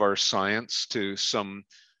some of our science to some,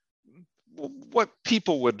 what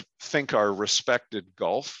people would think are respected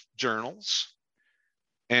golf journals.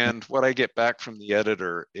 And what I get back from the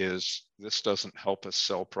editor is, this doesn't help us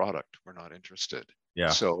sell product. We're not interested. Yeah.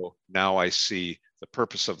 So now I see the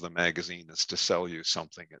purpose of the magazine is to sell you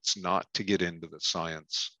something. It's not to get into the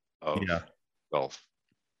science of golf.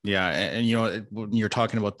 Yeah, and you know, when you're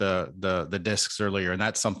talking about the discs earlier, and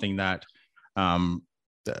that's something that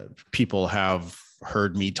people have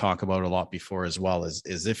heard me talk about a lot before as well.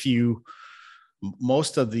 Is if you,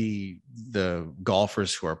 most of the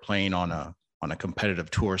golfers who are playing on a competitive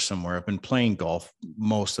tour somewhere have been playing golf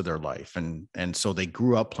most of their life, and so they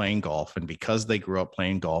grew up playing golf, and because they grew up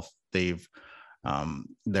playing golf, they've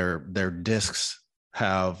their discs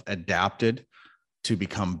have adapted to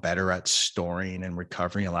become better at storing and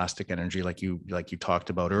recovering elastic energy, like you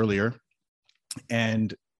talked about earlier.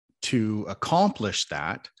 And to accomplish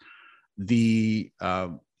that, the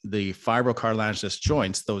fibrocartilaginous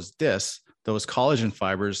joints, those discs, those collagen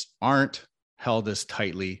fibers aren't held as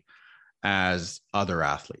tightly as other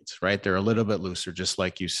athletes, right? They're a little bit looser, just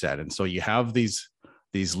like you said. And so you have these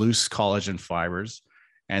loose collagen fibers,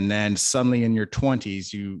 and then suddenly in your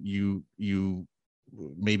 20s, you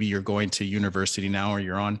maybe you're going to university now, or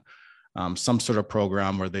you're on some sort of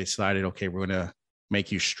program where they decided, okay, we're going to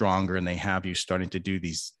make you stronger, and they have you starting to do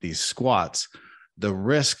these squats. The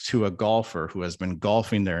risk to a golfer who has been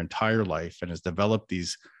golfing their entire life and has developed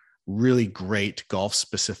these really great golf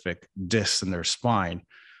specific discs in their spine,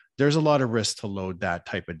 there's a lot of risk to load that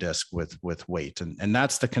type of disc with weight. And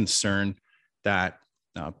that's the concern that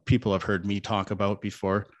people have heard me talk about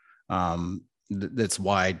before. That's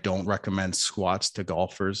why I don't recommend squats to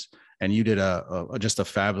golfers. And you did just a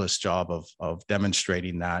fabulous job of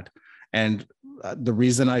demonstrating that. And the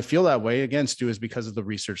reason I feel that way, again, Stu, is because of the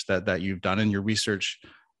research that you've done, and your research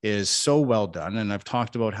is so well done. And I've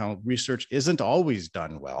talked about how research isn't always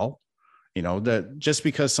done well. You know, that just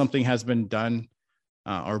because something has been done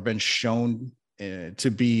or been shown to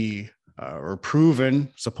be or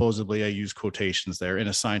proven, supposedly, I use quotations there, in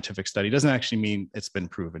a scientific study, doesn't actually mean it's been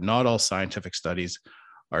proven. Not all scientific studies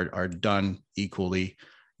are done equally.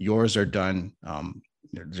 Yours are done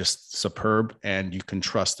just superb, and you can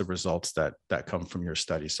trust the results that come from your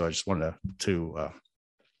study. So I just wanted to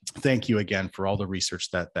thank you again for all the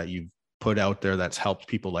research that you've put out there that's helped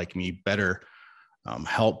people like me better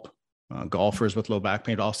help golfers with low back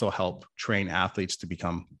pain, also help train athletes to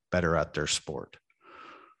become better at their sport.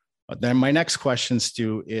 Then my next question,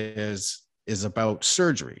 Stu, is about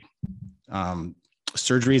surgery.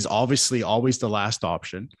 Surgery is obviously always the last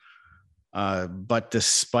option, but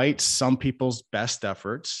despite some people's best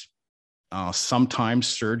efforts, sometimes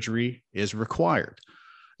surgery is required.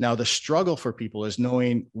 Now, the struggle for people is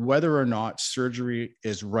knowing whether or not surgery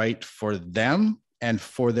is right for them and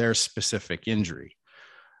for their specific injury.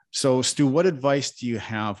 So, Stu, what advice do you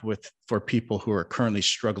have for people who are currently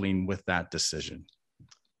struggling with that decision?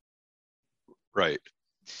 Right.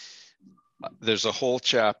 There's a whole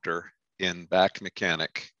chapter in Back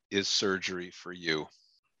Mechanic, Is Surgery for You?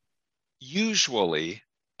 Usually,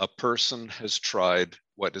 a person has tried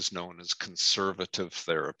what is known as conservative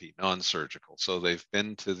therapy, non-surgical. So they've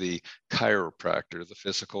been to the chiropractor, the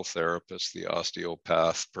physical therapist, the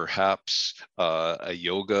osteopath, perhaps a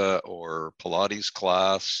yoga or Pilates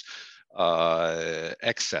class,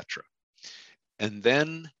 etc. And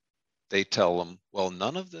then they tell them, well,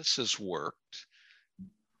 none of this has worked.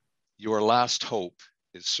 Your last hope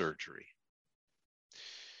is surgery.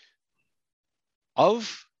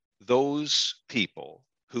 Of those people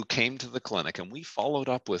who came to the clinic, and we followed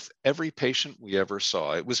up with every patient we ever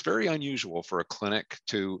saw. It was very unusual for a clinic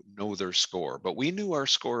to know their score, but we knew our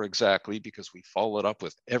score exactly because we followed up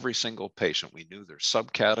with every single patient. We knew their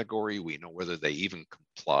subcategory. We know whether they even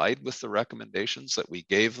complied with the recommendations that we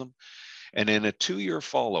gave them. And in a 2-year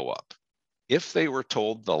follow-up, if they were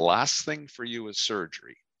told the last thing for you is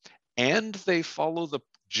surgery, and they follow the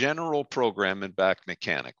general program in back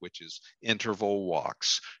mechanic, which is interval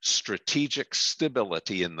walks, strategic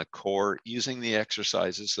stability in the core using the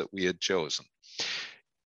exercises that we had chosen,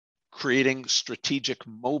 creating strategic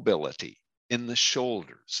mobility in the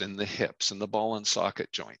shoulders, in the hips, in the ball and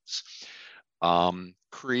socket joints,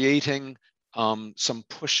 creating some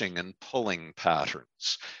pushing and pulling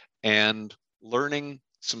patterns, and learning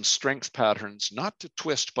some strength patterns, not to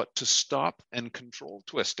twist, but to stop and control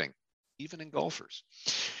twisting, even in golfers.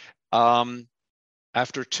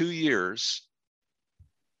 After 2 years,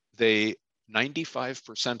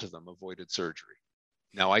 95% of them avoided surgery.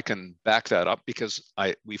 Now I can back that up because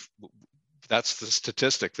that's the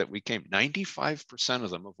statistic that we came. 95%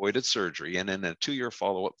 of them avoided surgery, and in a 2-year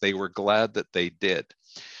follow-up, they were glad that they did.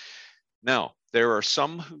 Now, there are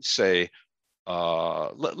some who say,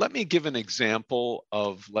 let me give an example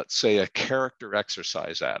of, let's say, a character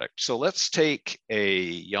exercise addict. So let's take a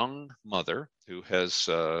young mother who has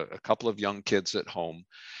a couple of young kids at home,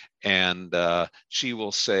 and she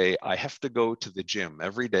will say, I have to go to the gym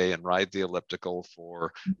every day and ride the elliptical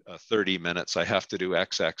for 30 minutes. I have to do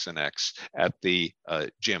X, X, and X at the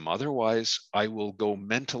gym. Otherwise, I will go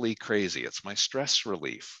mentally crazy. It's my stress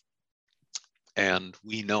relief. And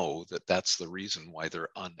we know that that's the reason why they're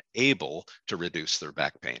unable to reduce their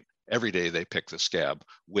back pain. Every day they pick the scab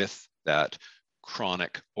with that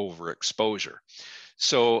chronic overexposure.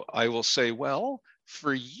 So I will say, well,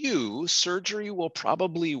 for you, surgery will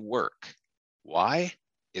probably work. Why?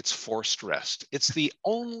 It's forced rest. It's the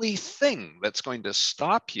only thing that's going to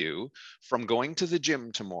stop you from going to the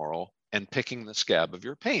gym tomorrow and picking the scab of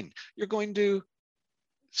your pain. You're going to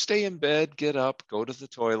stay in bed, get up, go to the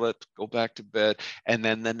toilet, go back to bed. And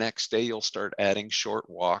then the next day you'll start adding short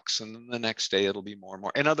walks. And then the next day it'll be more and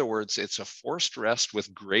more. In other words, it's a forced rest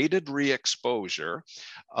with graded re-exposure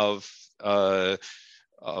of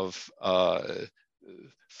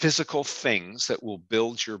physical things that will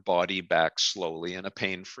build your body back slowly in a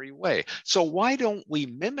pain-free way. So why don't we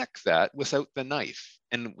mimic that without the knife?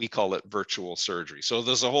 And we call it virtual surgery. So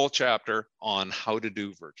there's a whole chapter on how to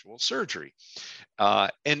do virtual surgery.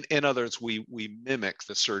 In other words, we mimic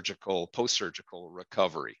the surgical, post-surgical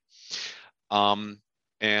recovery.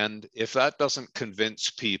 And if that doesn't convince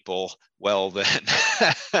people, well, then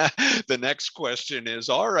the next question is,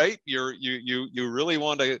 all right, you really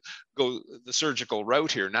want to go the surgical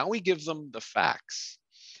route here. Now we give them the facts.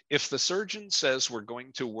 If the surgeon says we're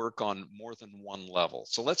going to work on more than one level,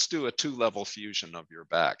 so let's do a 2-level fusion of your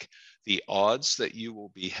back, the odds that you will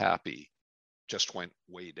be happy just went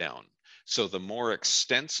way down. So the more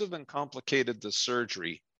extensive and complicated the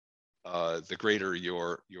surgery, the greater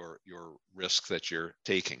your risk that you're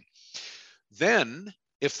taking. Then,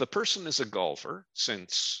 if the person is a golfer,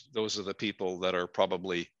 since those are the people that are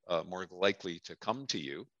probably more likely to come to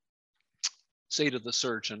you, say to the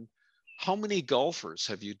surgeon, how many golfers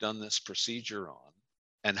have you done this procedure on?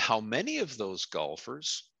 And how many of those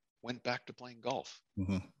golfers went back to playing golf?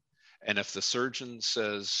 Mm-hmm. And if the surgeon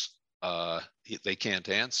says they can't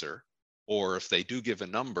answer, or if they do give a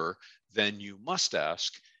number, then you must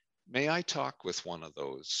ask, may I talk with one of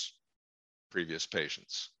those previous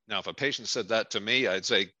patients? Now, if a patient said that to me, I'd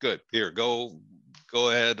say, good, here, go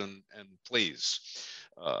ahead and please.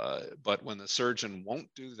 But when the surgeon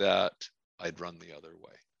won't do that, I'd run the other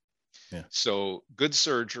way. Yeah. So good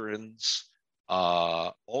surgeons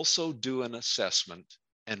also do an assessment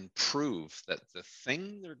and prove that the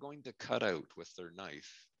thing they're going to cut out with their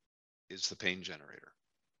knife is the pain generator.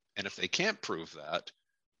 And if they can't prove that,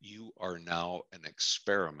 you are now an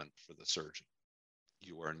experiment for the surgeon.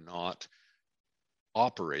 You are not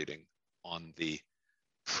operating on the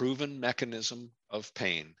proven mechanism of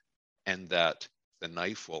pain, and that the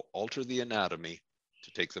knife will alter the anatomy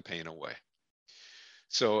to take the pain away.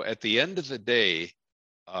 So at the end of the day,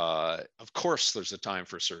 of course, there's a time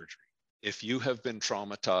for surgery. If you have been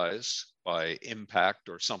traumatized by impact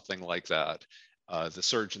or something like that, the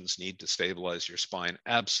surgeons need to stabilize your spine.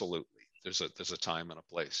 Absolutely. There's a time and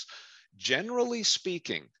a place. Generally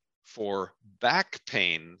speaking, for back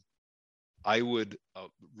pain, I would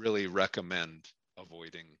really recommend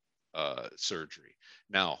avoiding surgery.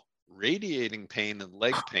 Now, radiating pain and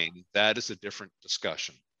leg pain, that is a different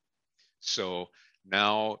discussion. So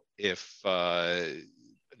now if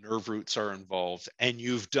nerve roots are involved and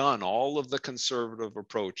you've done all of the conservative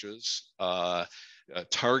approaches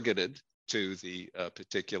targeted to the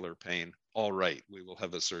particular pain, all right, we will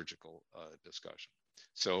have a surgical discussion.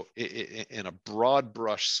 So in a broad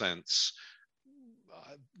brush sense,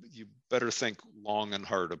 you better think long and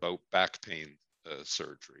hard about back pain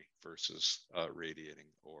surgery versus radiating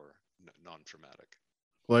or non-traumatic.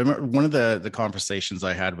 Well, I remember one of the conversations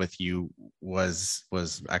I had with you was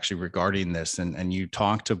actually regarding this, and you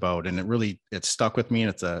talked about, and it stuck with me,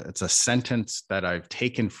 and it's a sentence that I've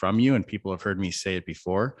taken from you, and people have heard me say it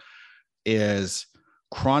before, is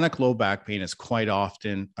chronic low back pain is quite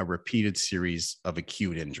often a repeated series of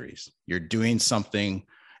acute injuries. You're doing something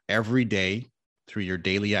every day through your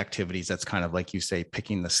daily activities that's kind of like you say,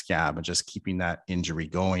 picking the scab and just keeping that injury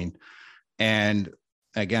going. And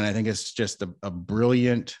again, I think it's just a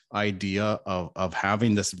brilliant idea of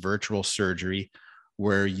having this virtual surgery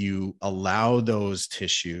where you allow those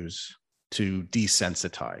tissues to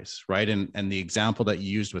desensitize, right? And the example that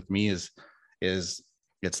you used with me is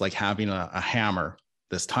it's like having a hammer,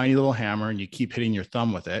 this tiny little hammer, and you keep hitting your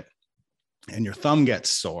thumb with it, and your thumb gets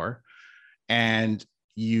sore, and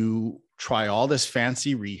you try all this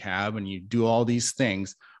fancy rehab and you do all these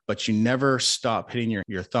things, but you never stop hitting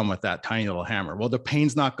your thumb with that tiny little hammer. Well, the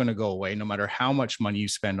pain's not going to go away no matter how much money you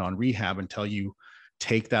spend on rehab until you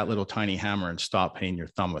take that little tiny hammer and stop hitting your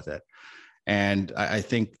thumb with it. And I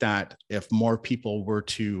think that if more people were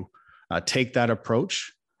to take that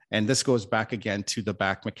approach, and this goes back again to the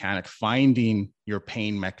back mechanic, finding your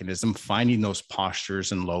pain mechanism, finding those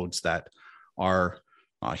postures and loads that are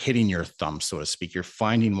hitting your thumb, so to speak. You're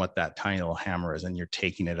finding what that tiny little hammer is, and you're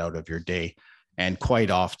taking it out of your day. And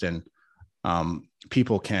quite often,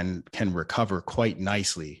 people can recover quite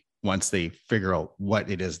nicely once they figure out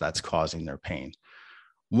what it is that's causing their pain.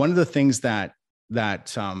 One of the things that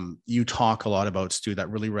you talk a lot about, Stu, that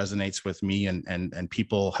really resonates with me, and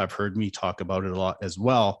people have heard me talk about it a lot as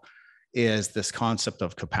well, is this concept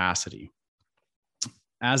of capacity.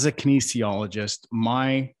 As a kinesiologist,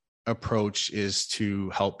 my approach is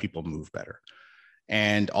to help people move better.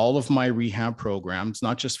 And all of my rehab programs,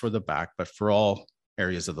 not just for the back, but for all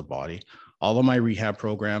areas of the body, all of my rehab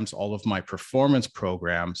programs, all of my performance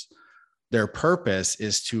programs, their purpose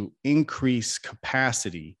is to increase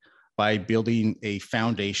capacity by building a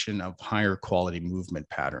foundation of higher quality movement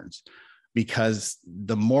patterns. Because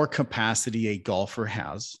the more capacity a golfer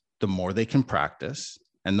has, the more they can practice,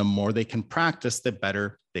 and the more they can practice, the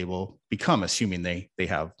better they will become, assuming they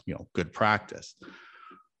have good practice.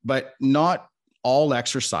 But not all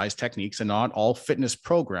exercise techniques and not all fitness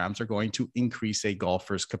programs are going to increase a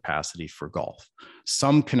golfer's capacity for golf.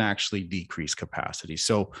 Some can actually decrease capacity.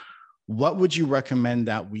 So what would you recommend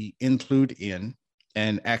that we include in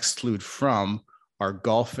and exclude from our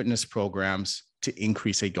golf fitness programs to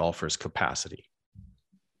increase a golfer's capacity?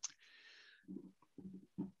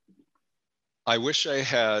 I wish I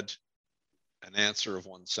had an answer of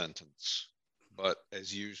one sentence, but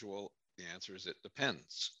as usual, the answer is it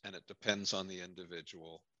depends, and it depends on the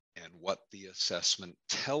individual and what the assessment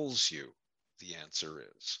tells you the answer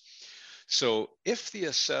is. So if the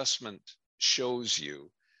assessment shows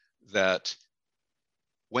you that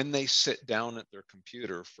when they sit down at their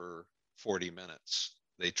computer for 40 minutes,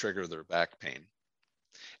 they trigger their back pain,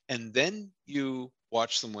 and then you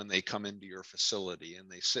watch them when they come into your facility and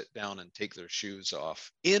they sit down and take their shoes off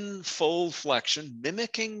in full flexion,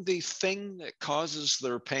 mimicking the thing that causes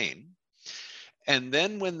their pain. And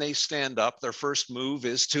then when they stand up, their first move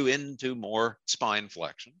is into more spine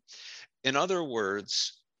flexion. In other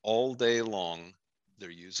words, all day long, they're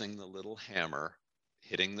using the little hammer,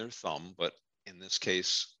 hitting their thumb, but in this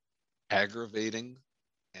case, aggravating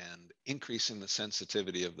and increasing the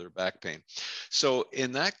sensitivity of their back pain. So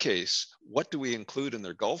in that case, what do we include in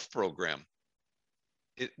their golf program?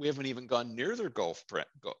 We haven't even gone near their golf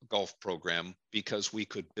program, because we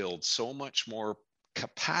could build so much more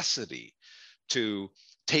capacity to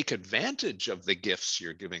take advantage of the gifts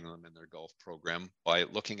you're giving them in their golf program by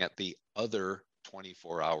looking at the other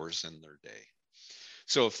 24 hours in their day.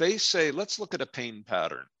 So if they say, let's look at a pain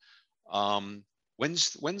pattern.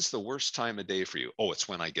 When's the worst time of day for you? Oh, it's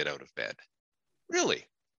when I get out of bed. Really?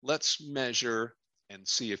 Let's measure and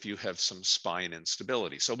see if you have some spine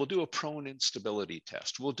instability. So we'll do a prone instability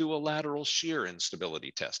test. We'll do a lateral shear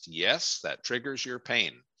instability test. Yes, that triggers your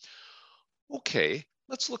pain. Okay,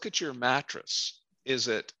 let's look at your mattress. Is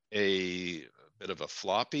it a bit of a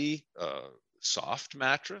floppy, soft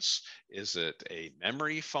mattress? Is it a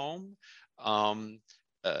memory foam?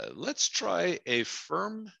 Let's try a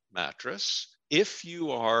firm mattress. If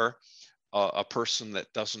you are a person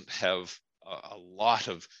that doesn't have a lot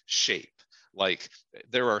of shape, like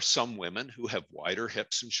there are some women who have wider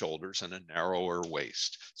hips and shoulders and a narrower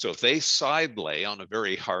waist. So if they side lay on a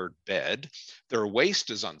very hard bed, their waist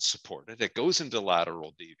is unsupported. It goes into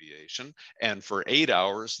lateral deviation. And for 8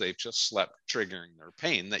 hours, they've just slept, triggering their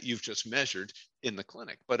pain that you've just measured in the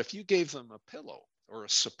clinic. But if you gave them a pillow or a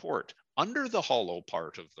support under the hollow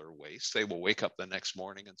part of their waist. They will wake up the next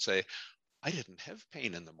morning and say, I didn't have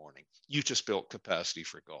pain in the morning. You just built capacity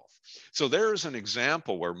for golf. So there's an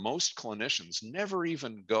example where most clinicians never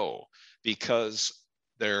even go because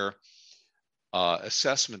their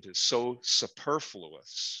assessment is so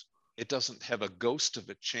superfluous. It doesn't have a ghost of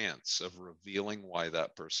a chance of revealing why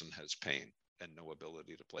that person has pain and no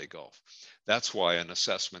ability to play golf. That's why an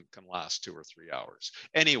assessment can last 2 or 3 hours.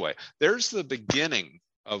 Anyway, there's the beginning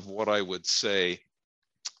of what I would say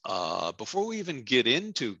before we even get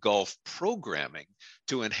into golf programming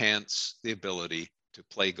to enhance the ability to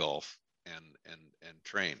play golf and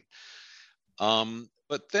train.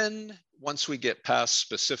 But then once we get past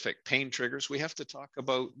specific pain triggers, we have to talk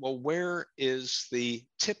about, well, where is the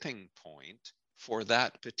tipping point for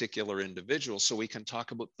that particular individual, so we can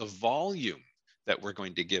talk about the volume that we're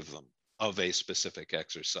going to give them of a specific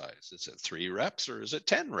exercise. Is it 3 reps or is it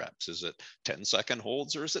 10 reps? Is it 10-second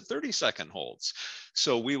holds or is it 30-second holds?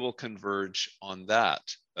 So we will converge on that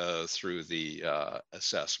through the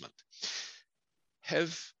assessment.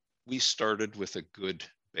 Have we started with a good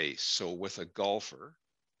base? So with a golfer,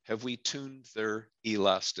 have we tuned their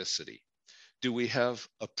elasticity? Do we have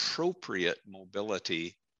appropriate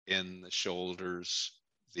mobility in the shoulders,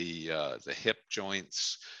 the hip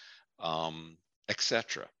joints,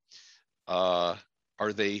 etc.?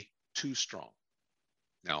 Are they too strong?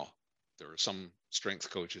 Now, there are some strength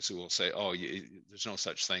coaches who will say, oh, there's no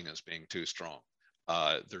such thing as being too strong.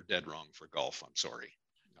 They're dead wrong for golf. I'm sorry.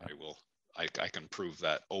 I can prove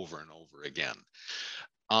that over and over again.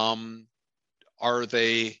 Are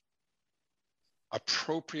they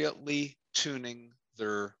appropriately tuning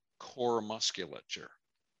their core musculature,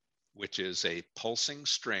 which is a pulsing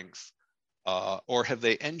strength? Or have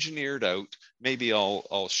they engineered out, maybe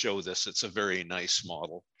I'll show this, it's a very nice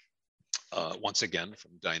model, once again,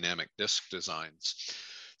 from Dynamic Disc Designs.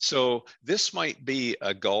 So this might be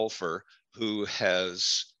a golfer who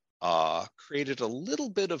has created a little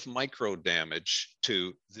bit of micro damage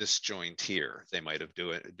to this joint here. They might have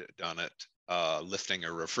done it lifting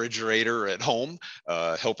a refrigerator at home,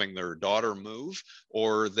 helping their daughter move,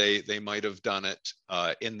 or they might have done it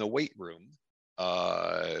in the weight room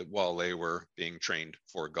while they were being trained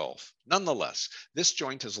for golf. Nonetheless, this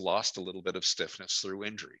joint has lost a little bit of stiffness through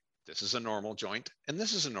injury. This is a normal joint, and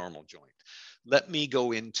this is a normal joint. Let me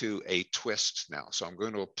go into a twist now. So I'm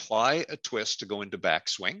going to apply a twist to go into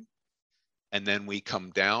backswing, and then we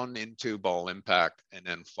come down into ball impact and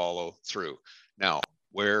then follow through. Now,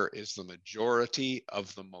 where is the majority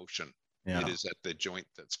of the motion? It is at the joint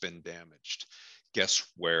that's been damaged. Guess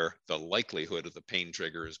where the likelihood of the pain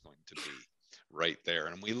trigger is going to be? Right there.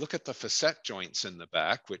 And we look at the facet joints in the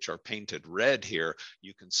back, which are painted red here.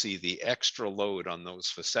 You can see the extra load on those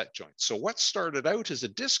facet joints. So what started out as a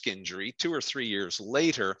disc injury, 2 or 3 years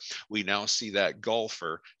later, we now see that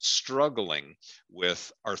golfer struggling with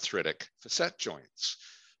arthritic facet joints.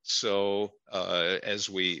 So as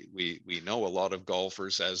we know, a lot of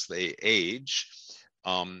golfers, as they age,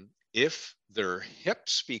 if their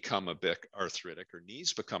hips become a bit arthritic or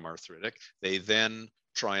knees become arthritic, they then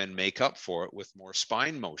try and make up for it with more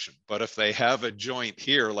spine motion. But if they have a joint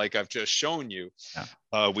here, like I've just shown you,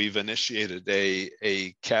 we've initiated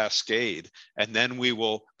a cascade, and then we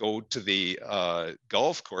will go to the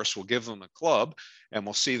golf course, we'll give them a club, and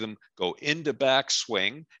we'll see them go into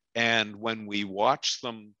backswing. And when we watch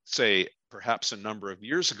them, say, perhaps a number of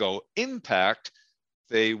years ago, impact,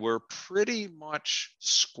 they were pretty much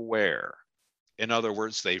square. In other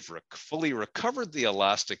words, they've fully recovered the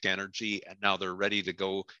elastic energy, and now they're ready to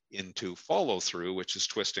go into follow through, which is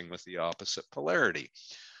twisting with the opposite polarity.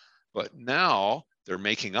 But now they're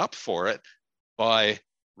making up for it by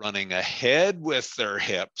running ahead with their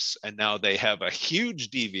hips, and now they have a huge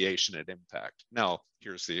deviation at impact. Now,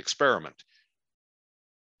 here's the experiment.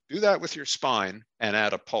 Do that with your spine and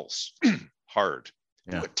add a pulse, hard.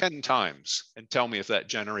 Do it 10 times and tell me if that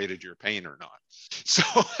generated your pain or not. So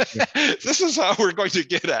this is how we're going to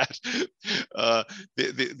get at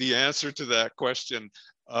the answer to that question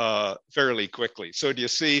fairly quickly. So do you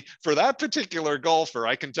see, for that particular golfer,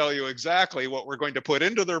 I can tell you exactly what we're going to put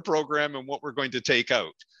into their program and what we're going to take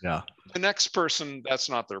out. Yeah. The next person, that's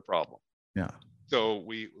not their problem. Yeah. So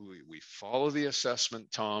we follow the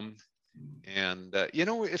assessment, Tom. And, you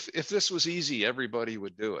know, if this was easy, everybody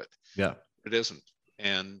would do it. Yeah. It isn't.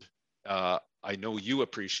 And I know you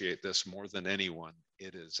appreciate this more than anyone.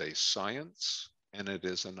 It is a science and it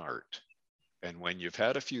is an art. And when you've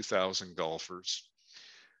had a few thousand golfers,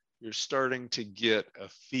 you're starting to get a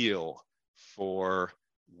feel for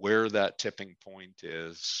where that tipping point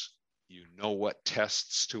is. You know what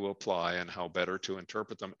tests to apply and how better to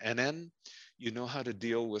interpret them. And then you know how to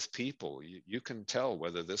deal with people. You can tell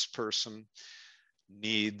whether this person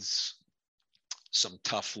needs some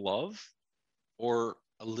tough love or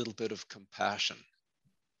a little bit of compassion.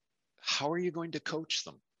 How are you going to coach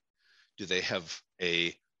them? Do they have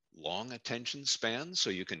a long attention span so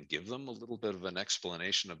you can give them a little bit of an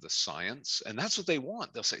explanation of the science? And that's what they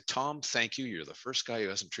want. They'll say, Tom, thank you. You're the first guy who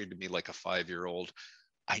hasn't treated me like a 5-year-old.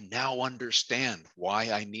 I now understand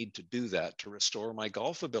why I need to do that to restore my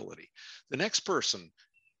golf ability. The next person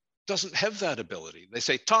doesn't have that ability. They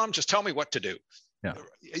say, Tom, just tell me what to do. Yeah.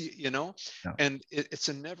 You know, yeah. And it's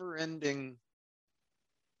a never-ending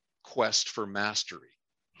quest for mastery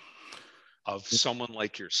of someone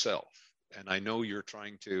like yourself. And I know you're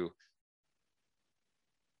trying to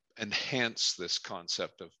enhance this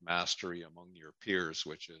concept of mastery among your peers,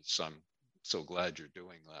 which is, I'm so glad you're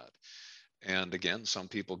doing that. And again, some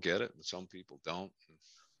people get it and some people don't.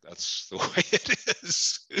 That's the way it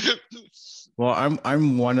is. Well,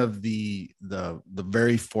 I'm one of the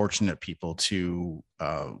very fortunate people to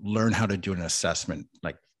learn how to do an assessment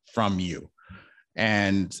like from you,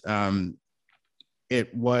 and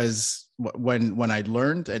it was when I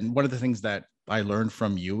learned, and one of the things that I learned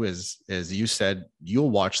from you is you said you'll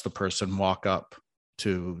watch the person walk up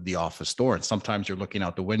to the office door, and sometimes you're looking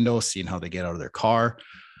out the window, seeing how they get out of their car.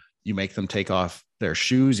 You make them take off their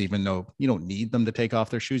shoes, even though you don't need them to take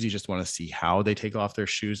off their shoes. You just want to see how they take off their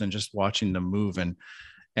shoes, and just watching them move.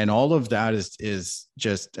 And all of that is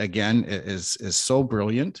just, again, is so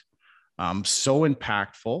brilliant, so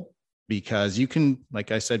impactful, because you can,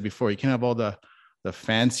 like I said before, you can have all the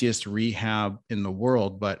fanciest rehab in the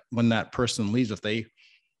world, but when that person leaves, if they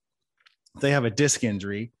have a disc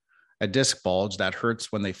injury, a disc bulge that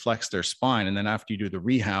hurts when they flex their spine, and then after you do the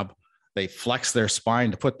rehab, they flex their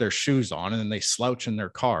spine to put their shoes on, and then they slouch in their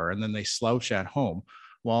car, and then they slouch at home.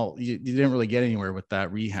 Well, you didn't really get anywhere with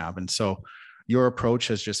that rehab. And so your approach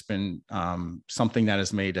has just been something that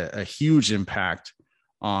has made a huge impact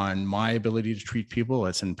on my ability to treat people.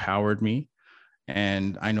 It's empowered me.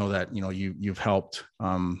 And I know that, you've helped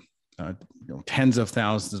tens of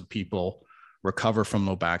thousands of people recover from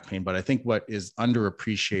low back pain. But I think what is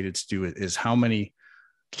underappreciated, Stu, is how many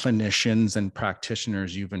clinicians and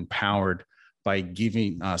practitioners you've empowered by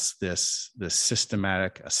giving us this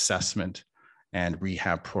systematic assessment and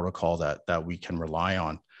rehab protocol that we can rely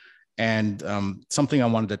on. And something I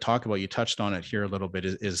wanted to talk about, you touched on it here a little bit,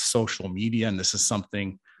 is social media. And this is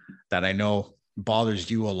something that I know bothers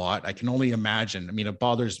you a lot. I can only imagine. I mean, it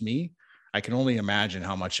bothers me. I can only imagine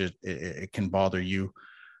how much it can bother you.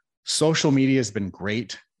 Social media has been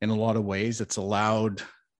great in a lot of ways. It's allowed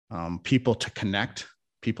people to connect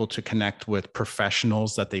with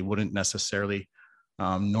professionals that they wouldn't necessarily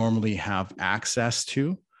normally have access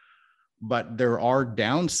to. But there are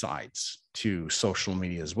downsides to social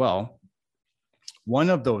media as well. One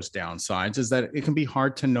of those downsides is that it can be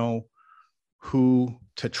hard to know who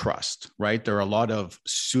to trust, right? There are a lot of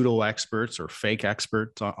pseudo experts or fake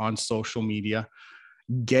experts on social media.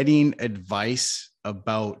 Getting advice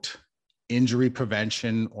about injury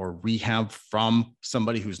prevention or rehab from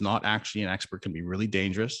somebody who's not actually an expert can be really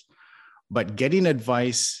dangerous. But getting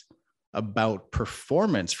advice about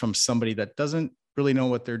performance from somebody that doesn't really know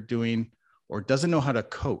what they're doing or doesn't know how to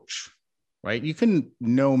coach, right? You can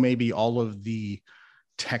know maybe all of the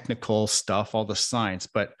technical stuff, all the science,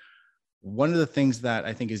 but one of the things that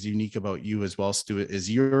I think is unique about you as well, Stu,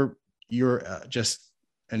 is you're just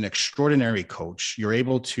an extraordinary coach. You're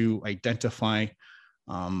able to identify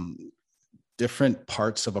different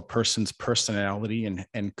parts of a person's personality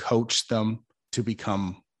and coach them to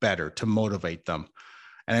become better, to motivate them.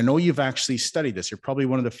 And I know you've actually studied this. You're probably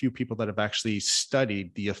one of the few people that have actually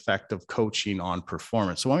studied the effect of coaching on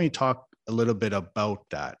performance. So why don't you talk a little bit about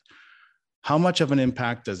that? How much of an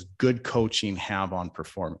impact does good coaching have on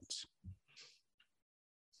performance?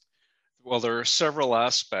 Well, there are several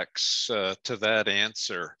aspects to that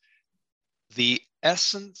answer. The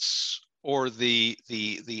essence or the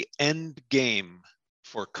end game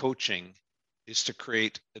for coaching is to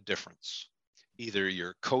create a difference. Either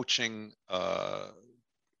you're coaching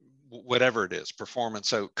whatever it is,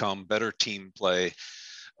 performance outcome, better team play,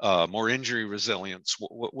 more injury resilience,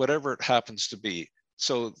 whatever it happens to be.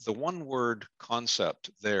 So the one word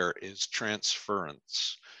concept there is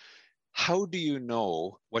transference. How do you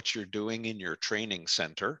know what you're doing in your training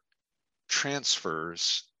center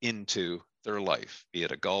transfers into their life, be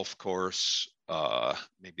it a golf course,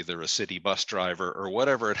 maybe they're a city bus driver, or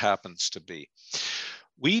whatever it happens to be?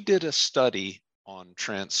 We did a study on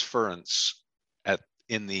transference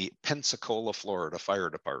in the Pensacola, Florida Fire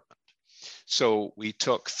Department. So we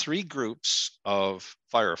took 3 groups of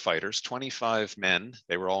firefighters, 25 men,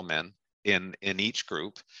 they were all men in each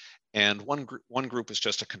group. And one group is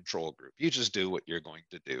just a control group. You just do what you're going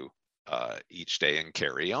to do each day and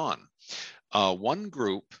carry on. One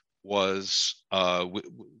group was,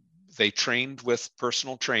 they trained with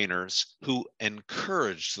personal trainers who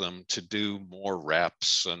encouraged them to do more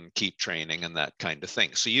reps and keep training and that kind of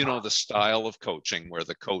thing. So, you know, the style of coaching where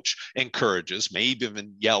the coach encourages, maybe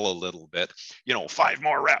even yell a little bit, 5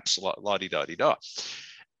 more reps, la-di-da-di-da.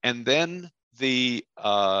 And then the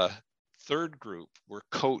third group were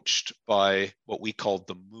coached by what we called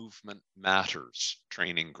the Movement Matters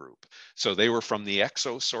training group. So they were from the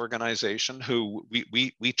Exos organization, who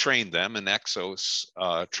we trained them, and Exos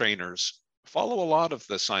trainers follow a lot of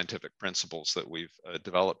the scientific principles that we've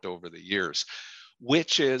developed over the years,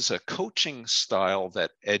 which is a coaching style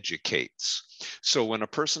that educates. So when a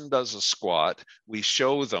person does a squat, we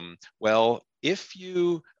show them, well, if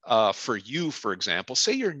you, for example,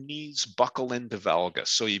 say your knees buckle into valgus,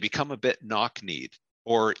 so you become a bit knock-kneed,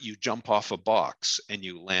 or you jump off a box and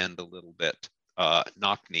you land a little bit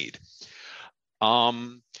knock-kneed.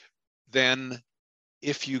 Then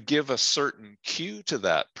if you give a certain cue to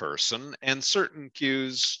that person, and certain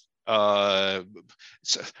cues,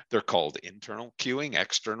 they're called internal cueing,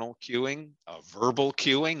 external cueing, verbal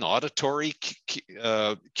cueing, auditory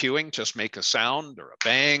cueing, just make a sound or a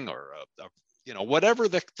bang or whatever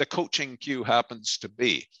the coaching cue happens to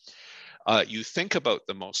be. You think about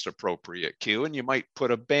the most appropriate cue, and you might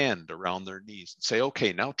put a band around their knees and say,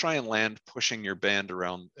 okay, now try and land pushing your band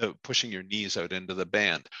around, pushing your knees out into the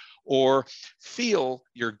band. Or feel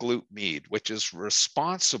your glute med, which is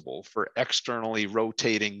responsible for externally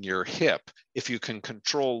rotating your hip. If you can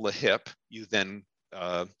control the hip, you then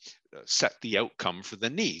set the outcome for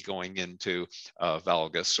the knee going into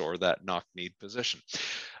valgus or that knock-kneed position.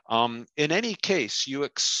 In any case, you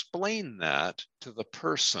explain that to the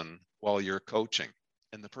person while you're coaching,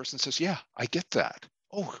 and the person says, yeah, I get that.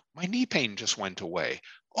 Oh, my knee pain just went away.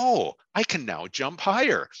 Oh, I can now jump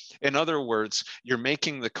higher. In other words, you're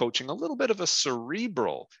making the coaching a little bit of a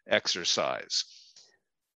cerebral exercise.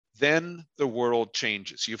 Then the world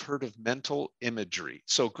changes. You've heard of mental imagery.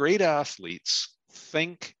 So great athletes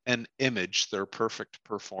think and image their perfect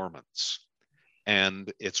performance,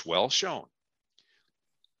 and it's well shown.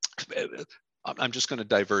 I'm just going to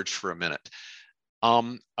diverge for a minute.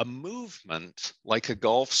 A movement like a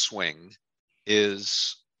golf swing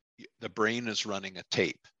is, the brain is running a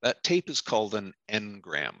tape. That tape is called an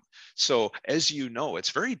engram. So as you know,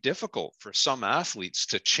 it's very difficult for some athletes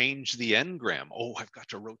to change the engram. Oh, I've got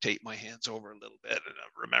to rotate my hands over a little bit and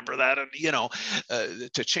remember that. And,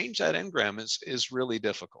 to change that engram is really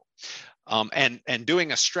difficult. And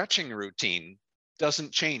doing a stretching routine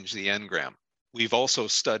doesn't change the engram. We've also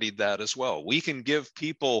studied that as well. We can give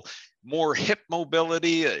people more hip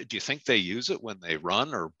mobility. Do you think they use it when they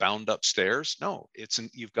run or bound upstairs? No,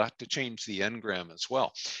 you've got to change the engram as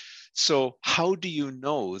well. So how do you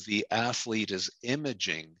know the athlete is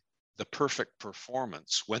imaging the perfect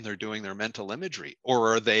performance when they're doing their mental imagery?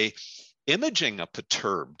 Or are they imaging a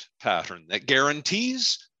perturbed pattern that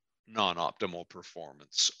guarantees non-optimal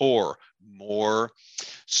performance or more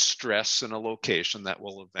stress in a location that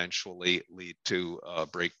will eventually lead to a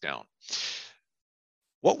breakdown?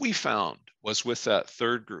 What we found was with that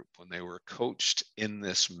third group, when they were coached in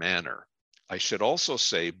this manner, I should also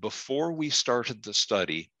say, before we started the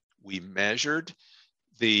study, we measured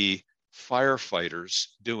the firefighters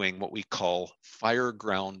doing what we call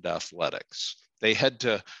fireground athletics. They had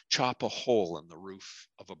to chop a hole in the roof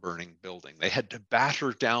of a burning building. They had to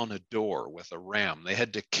batter down a door with a ram. They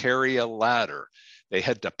had to carry a ladder. They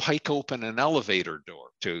had to pike open an elevator door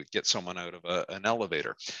to get someone out of an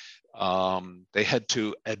elevator. They had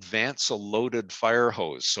to advance a loaded fire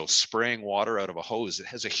hose. So spraying water out of a hose, it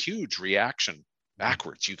has a huge reaction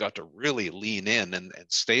backwards. You got to really lean in and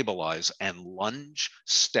stabilize and lunge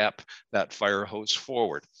step that fire hose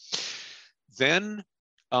forward. Then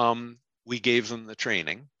we gave them the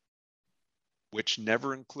training, which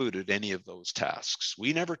never included any of those tasks.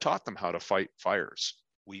 We never taught them how to fight fires.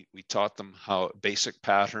 We taught them how basic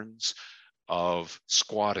patterns of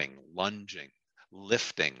squatting, lunging,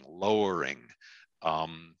 lifting, lowering,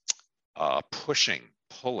 pushing,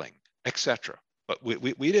 pulling, etc. But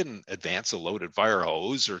we didn't advance a loaded fire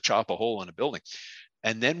hose or chop a hole in a building.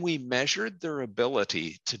 And then we measured their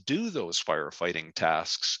ability to do those firefighting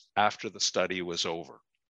tasks after the study was over.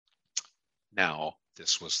 Now,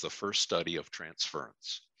 this was the first study of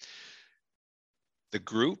transference. The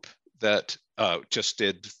group that just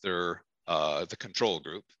did the control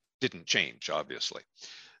group didn't change, obviously.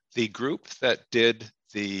 The group that did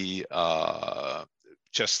the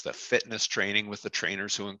just the fitness training with the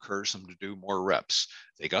trainers who encouraged them to do more reps.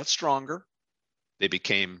 They got stronger, they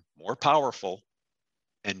became more powerful,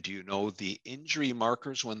 and do you know the injury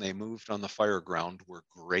markers when they moved on the fire ground were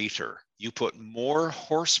greater? You put more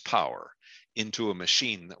horsepower into a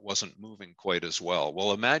machine that wasn't moving quite as well.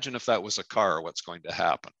 Well, imagine if that was a car, what's going to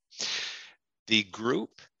happen? The group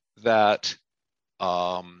that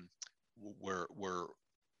were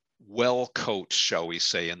well coached, shall we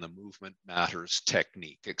say, in the movement matters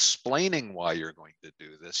technique, explaining why you're going to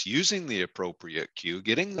do this, using the appropriate cue,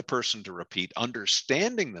 getting the person to repeat,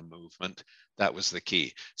 understanding the movement, that was the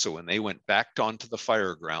key. So when they went back onto the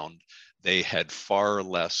fire ground, they had far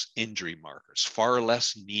less injury markers, far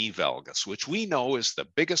less knee valgus, which we know is the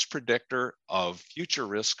biggest predictor of future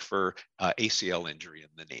risk for ACL injury in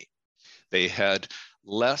the knee. They had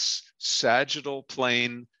less sagittal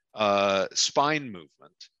plane spine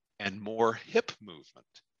movement and more hip movement,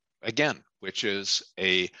 again, which is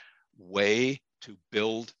a way to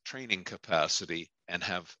build training capacity and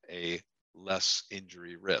have a less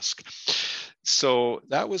injury risk. So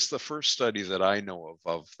that was the first study that I know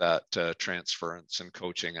of that transference and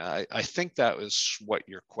coaching. I think that was what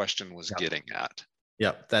your question was getting at.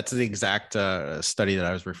 Yeah, that's the exact study that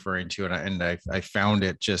I was referring to, and I found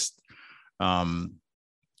it just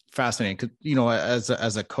fascinating. Because, you know, as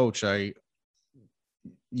a coach,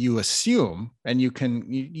 you assume, and you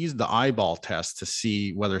use the eyeball test to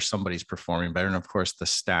see whether somebody's performing better, and of course the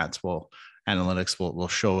analytics will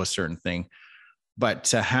show a certain thing. But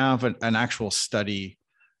to have an actual study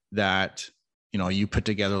that, you know, you put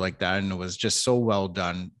together like that, and it was just so well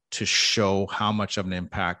done to show how much of an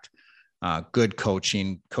impact good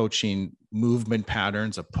coaching movement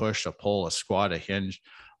patterns, a push, a pull, a squat, a hinge,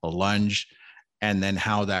 a lunge, and then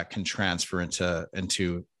how that can transfer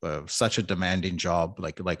into such a demanding job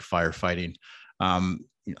like firefighting.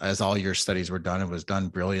 As all your studies were done, it was done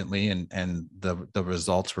brilliantly, and the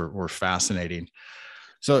results were fascinating.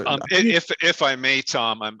 So, if I may,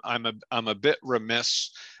 Tom, I'm a bit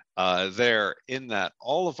remiss there in that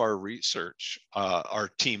all of our research are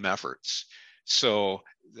team efforts. So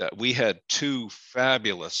that we had two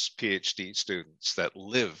fabulous PhD students that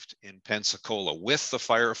lived in Pensacola with the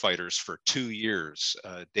firefighters for 2 years,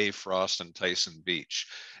 Dave Frost and Tyson Beach,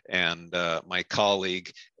 and my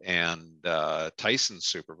colleague and Tyson's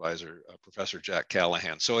supervisor, Professor Jack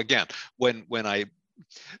Callahan. So again, when I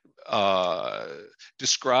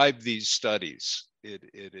describe these studies, it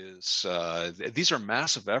is these are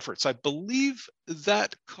massive efforts. I believe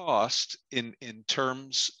that cost in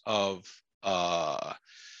terms of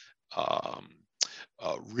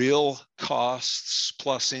real costs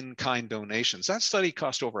plus in-kind donations, that study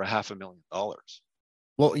cost over $500,000.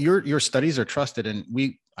 Well, your studies are trusted, and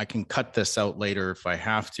I can cut this out later if I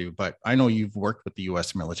have to, but I know you've worked with the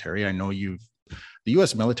U.S. military. I know the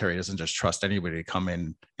U.S. military doesn't just trust anybody to come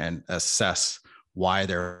in and assess why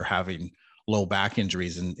they're having low back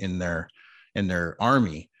injuries in their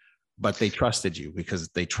army, but they trusted you because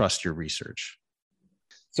they trust your research.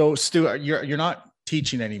 So, Stu, you're not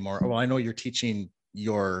teaching anymore. Well, I know you're teaching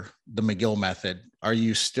the McGill method. Are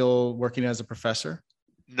you still working as a professor?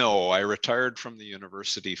 No, I retired from the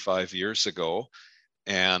university 5 years ago,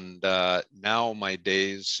 and now my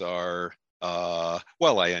days are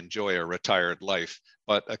well, I enjoy a retired life,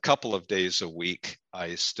 but a couple of days a week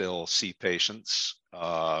I still see patients.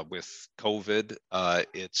 With COVID,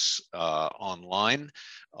 it's online,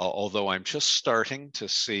 although I'm just starting to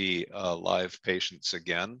see live patients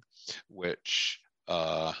again, which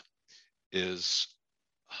it's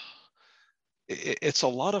a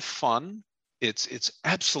lot of fun. It's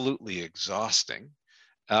absolutely exhausting.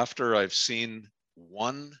 After I've seen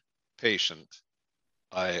one patient,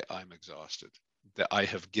 I'm exhausted. That I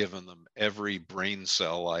have given them every brain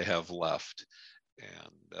cell I have left,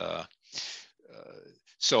 and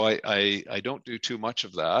so I don't do too much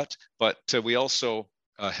of that. But we also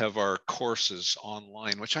have our courses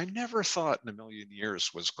online, which I never thought in a million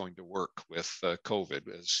years was going to work with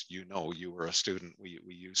COVID. As you know, you were a student. We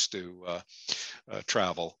used to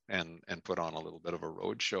travel and put on a little bit of a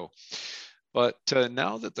road show. But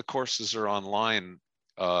now that the courses are online,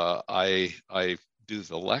 I do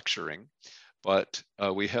the lecturing, but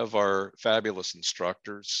we have our fabulous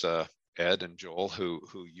instructors, Ed and Joel,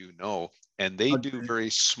 who you know, and they do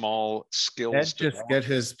very small skills. Ed just get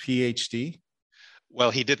his PhD?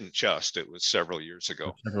 Well, he didn't just. It was several years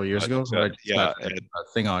ago. Several years ago? Yeah. A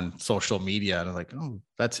thing on social media, and I'm like, oh,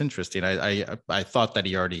 that's interesting. I thought that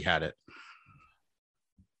he already had it.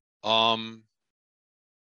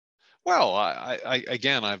 Well,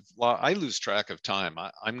 I lose track of time.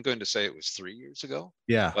 I'm going to say it was 3 years ago,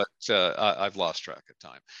 Yeah. but I've lost track of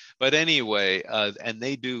time. But anyway, and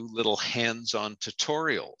they do little hands-on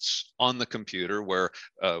tutorials on the computer where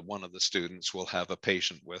one of the students will have a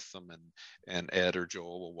patient with them, and Ed or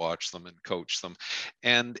Joel will watch them and coach them.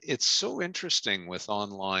 And it's so interesting with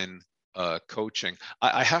online coaching.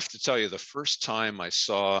 I have to tell you, the first time I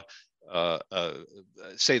saw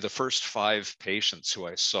say the first 5 patients who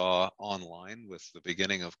I saw online with the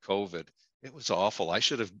beginning of COVID, it was awful. I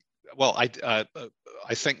should have, well, I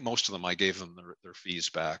think most of them, I gave them their fees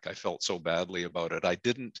back. I felt so badly about it. I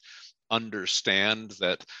didn't understand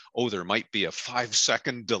that, oh, there might be a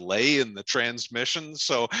 5-second delay in the transmission.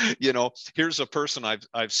 So, here's a person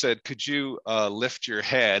I've said, could you lift your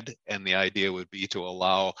head? And the idea would be to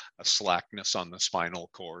allow a slackness on the spinal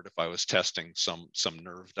cord if I was testing some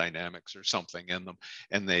nerve dynamics or something in them,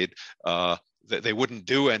 and they wouldn't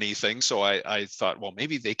do anything. So I thought, well,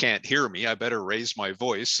 maybe they can't hear me. I better raise my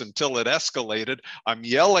voice. Until it escalated. I'm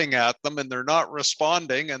yelling at them and they're not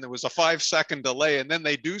responding. And there was a 5-second delay. And then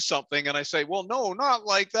they do something. And I say, well, no, not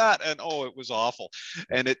like that. And oh, it was awful.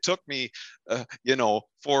 And it took me, 4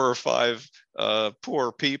 or 5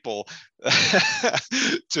 poor people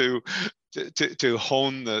to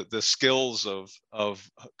hone the skills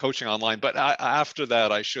of coaching online. But after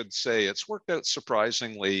that, I should say it's worked out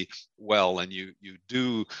surprisingly well. And you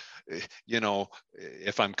do,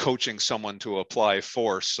 if I'm coaching someone to apply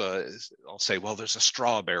force, I'll say, well, there's a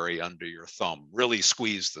strawberry under your thumb. Really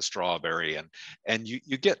squeeze the strawberry, and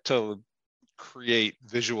you get to create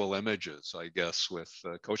visual images, I guess, with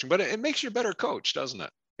coaching. But it makes you a better coach, doesn't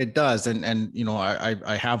it? It does. And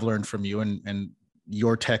I have learned from you, and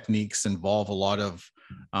your techniques involve a lot of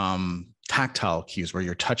tactile cues where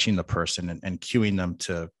you're touching the person and cueing them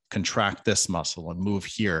to contract this muscle and move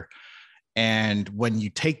here. And when you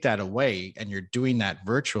take that away and you're doing that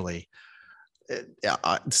virtually,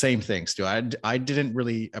 same thing, Stu. I didn't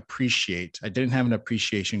really appreciate, I didn't have an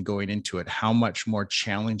appreciation going into it, how much more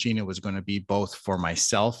challenging it was going to be both for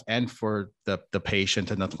myself and for the patient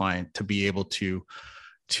and the client to be able to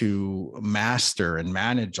master and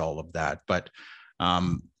manage all of that. But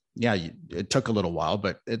it took a little while,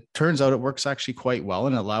 but it turns out it works actually quite well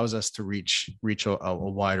and allows us to reach a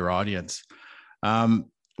wider audience.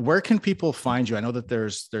 Where can people find you? I know that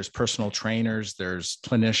there's personal trainers, there's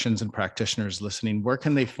clinicians and practitioners listening. Where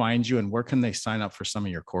can they find you, and where can they sign up for some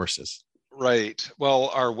of your courses? Right. Well,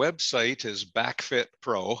 our website is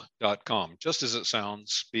backfitpro.com, just as it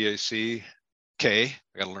sounds, BACK. I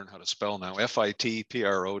got to learn how to spell now,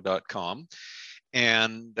 FITPRO.com.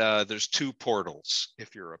 And there's 2 portals.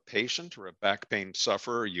 If you're a patient or a back pain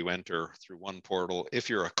sufferer, you enter through one portal. If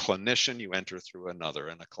you're a clinician, you enter through another.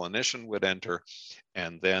 And a clinician would enter,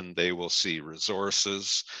 and then they will see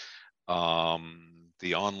resources,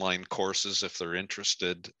 the online courses if they're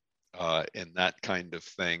interested in that kind of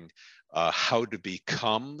thing, how to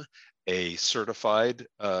become a certified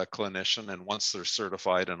clinician. And once they're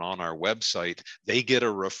certified and on our website, they get a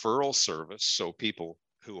referral service. So people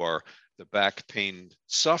who are the back pain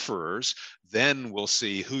sufferers then we'll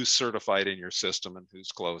see who's certified in your system and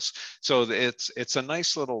who's close. So it's a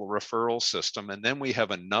nice little referral system. And then we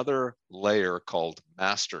have another layer called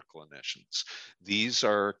master clinicians. These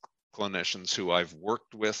are clinicians who I've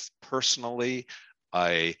worked with personally.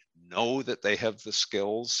 I know that they have the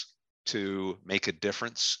skills to make a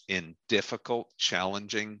difference in difficult,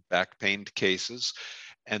 challenging back pain cases.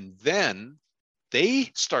 And then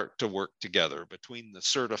they start to work together between the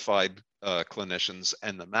certified clinicians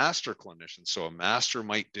and the master clinicians. So a master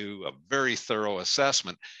might do a very thorough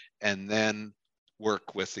assessment and then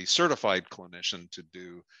work with the certified clinician to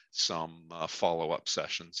do some follow-up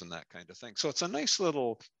sessions and that kind of thing. So it's a nice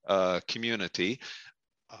little community.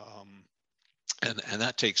 And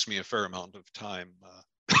that takes me a fair amount of time,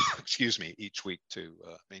 excuse me, each week to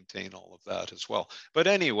maintain all of that as well. But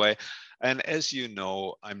anyway, and as you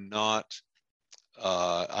know, I'm not,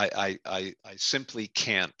 I simply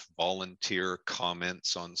can't volunteer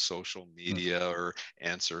comments on social media or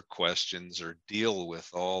answer questions or deal with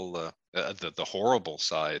all the horrible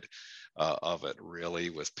side of it, really,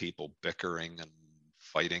 with people bickering and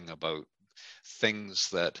fighting about things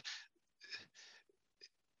that,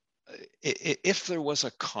 if there was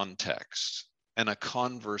a context and a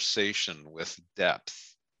conversation with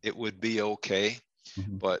depth, it would be okay.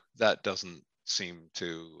 Mm-hmm. But that doesn't seem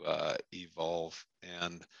to evolve.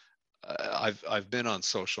 And I've been on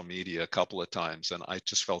social media a couple of times, and I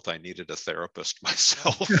just felt I needed a therapist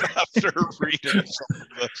myself after reading some of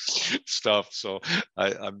the stuff. So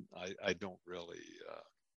I don't really.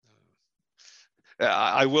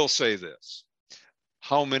 I will say this: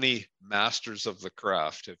 how many masters of the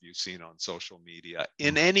craft have you seen on social media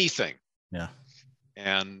in anything? Yeah.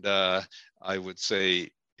 And I would say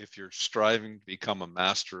if you're striving to become a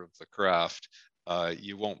master of the craft,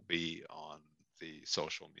 you won't be on the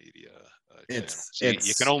social media channels.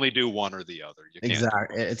 You can only do one or the other. You can't.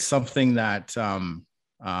 Exactly. It's something that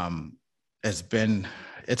has been,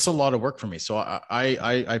 it's a lot of work for me. So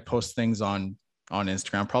I post things on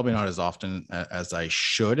Instagram, probably not as often as I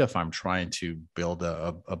should if I'm trying to build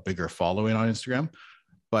a bigger following on Instagram.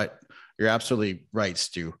 But you're absolutely right,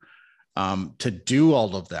 Stu. To do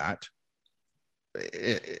all of that,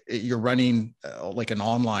 you're running like an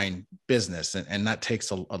online business, and that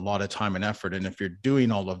takes a lot of time and effort. And if you're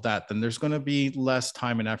doing all of that, then there's going to be less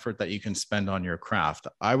time and effort that you can spend on your craft.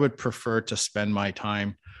 I would prefer to spend my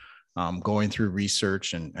time going through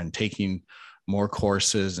research and taking more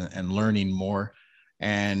courses and learning more.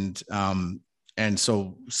 And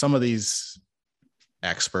so some of these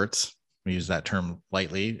experts, we use that term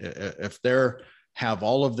lightly, if they're have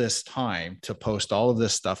all of this time to post all of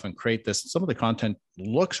this stuff and create this, some of the content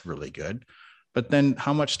looks really good, but then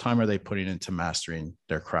how much time are they putting into mastering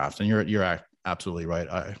their craft? And you're absolutely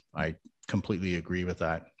right. I completely agree with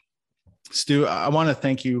that. Stu, I want to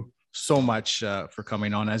thank you so much for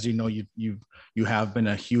coming on. As you know, you have been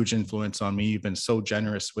a huge influence on me. You've been so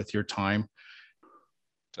generous with your time.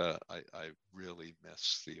 I really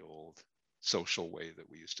miss the old social way that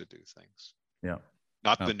we used to do things. Yeah.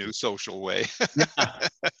 Not the new social way.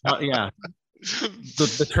 Yeah.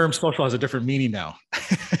 The term social has a different meaning now.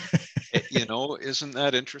 Isn't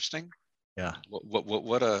that interesting? Yeah.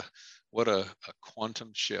 What a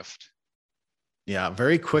quantum shift. Yeah,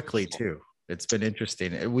 very quickly too. It's been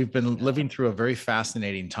interesting. We've been living through a very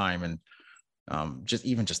fascinating time, and just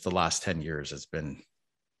the last 10 years has been.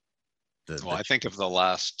 I think of the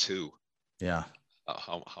last two. Yeah.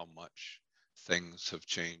 How much things have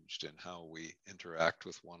changed in how we interact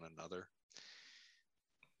with one another,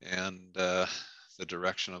 and the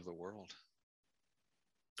direction of the world.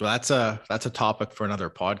 Well, that's a topic for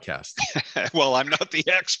another podcast. Well, I'm not the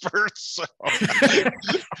expert, so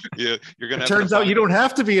you're gonna. It turns out you don't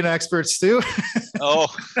have to be an expert, Stu. Oh,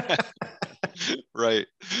 right.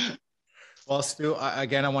 Well, Stu,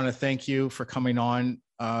 again, I want to thank you for coming on.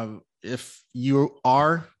 If you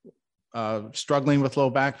are struggling with low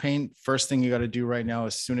back pain, first thing you got to do right now,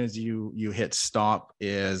 as soon as you hit stop,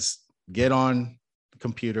 is get on the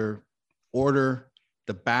computer, order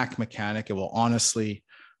the Back Mechanic. It will honestly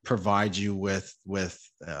provide you with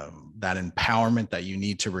that empowerment that you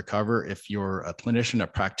need to recover. If you're a clinician, a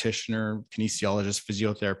practitioner, kinesiologist,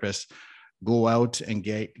 physiotherapist, go out and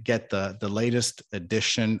get the latest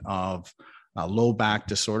edition of low back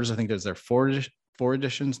disorders. I think there's four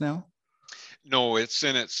editions now. No, it's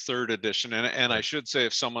in its third edition, and I should say,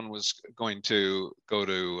 if someone was going to go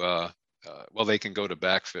to they can go to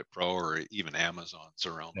BackFit Pro or even Amazon's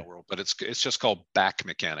around the world, but it's just called Back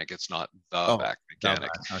Mechanic. It's not the Back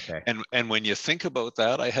Mechanic. Okay. And when you think about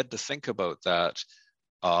that, I had to think about that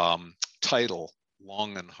title,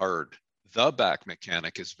 long and hard. The Back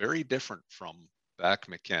Mechanic is very different from Back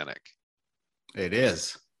Mechanic. It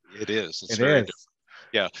is. It's very different.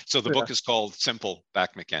 Yeah. So the book is called Simple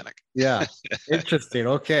Back Mechanic. Yeah. Interesting.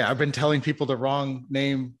 Okay. I've been telling people the wrong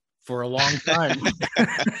name for a long time.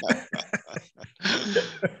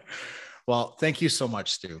 Well, thank you so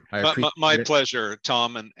much, Stu. My pleasure,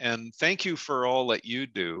 Tom. And thank you for all that you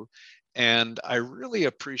do. And I really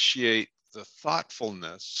appreciate the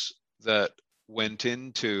thoughtfulness that went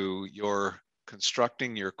into your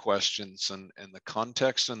constructing your questions and the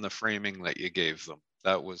context and the framing that you gave them.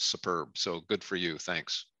 That was superb. So good for you.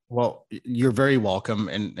 Thanks. Well, you're very welcome.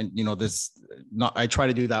 And I try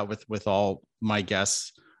to do that with all my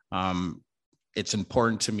guests. It's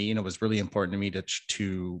important to me, and it was really important to me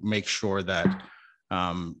to make sure that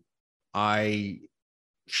I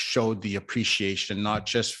showed the appreciation, not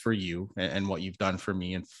just for you and what you've done for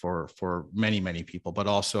me and for many, many people, but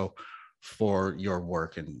also for your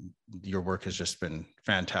work. And your work has just been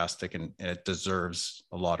fantastic, and it deserves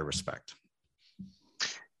a lot of respect.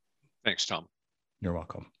 Thanks, Tom. You're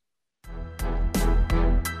welcome.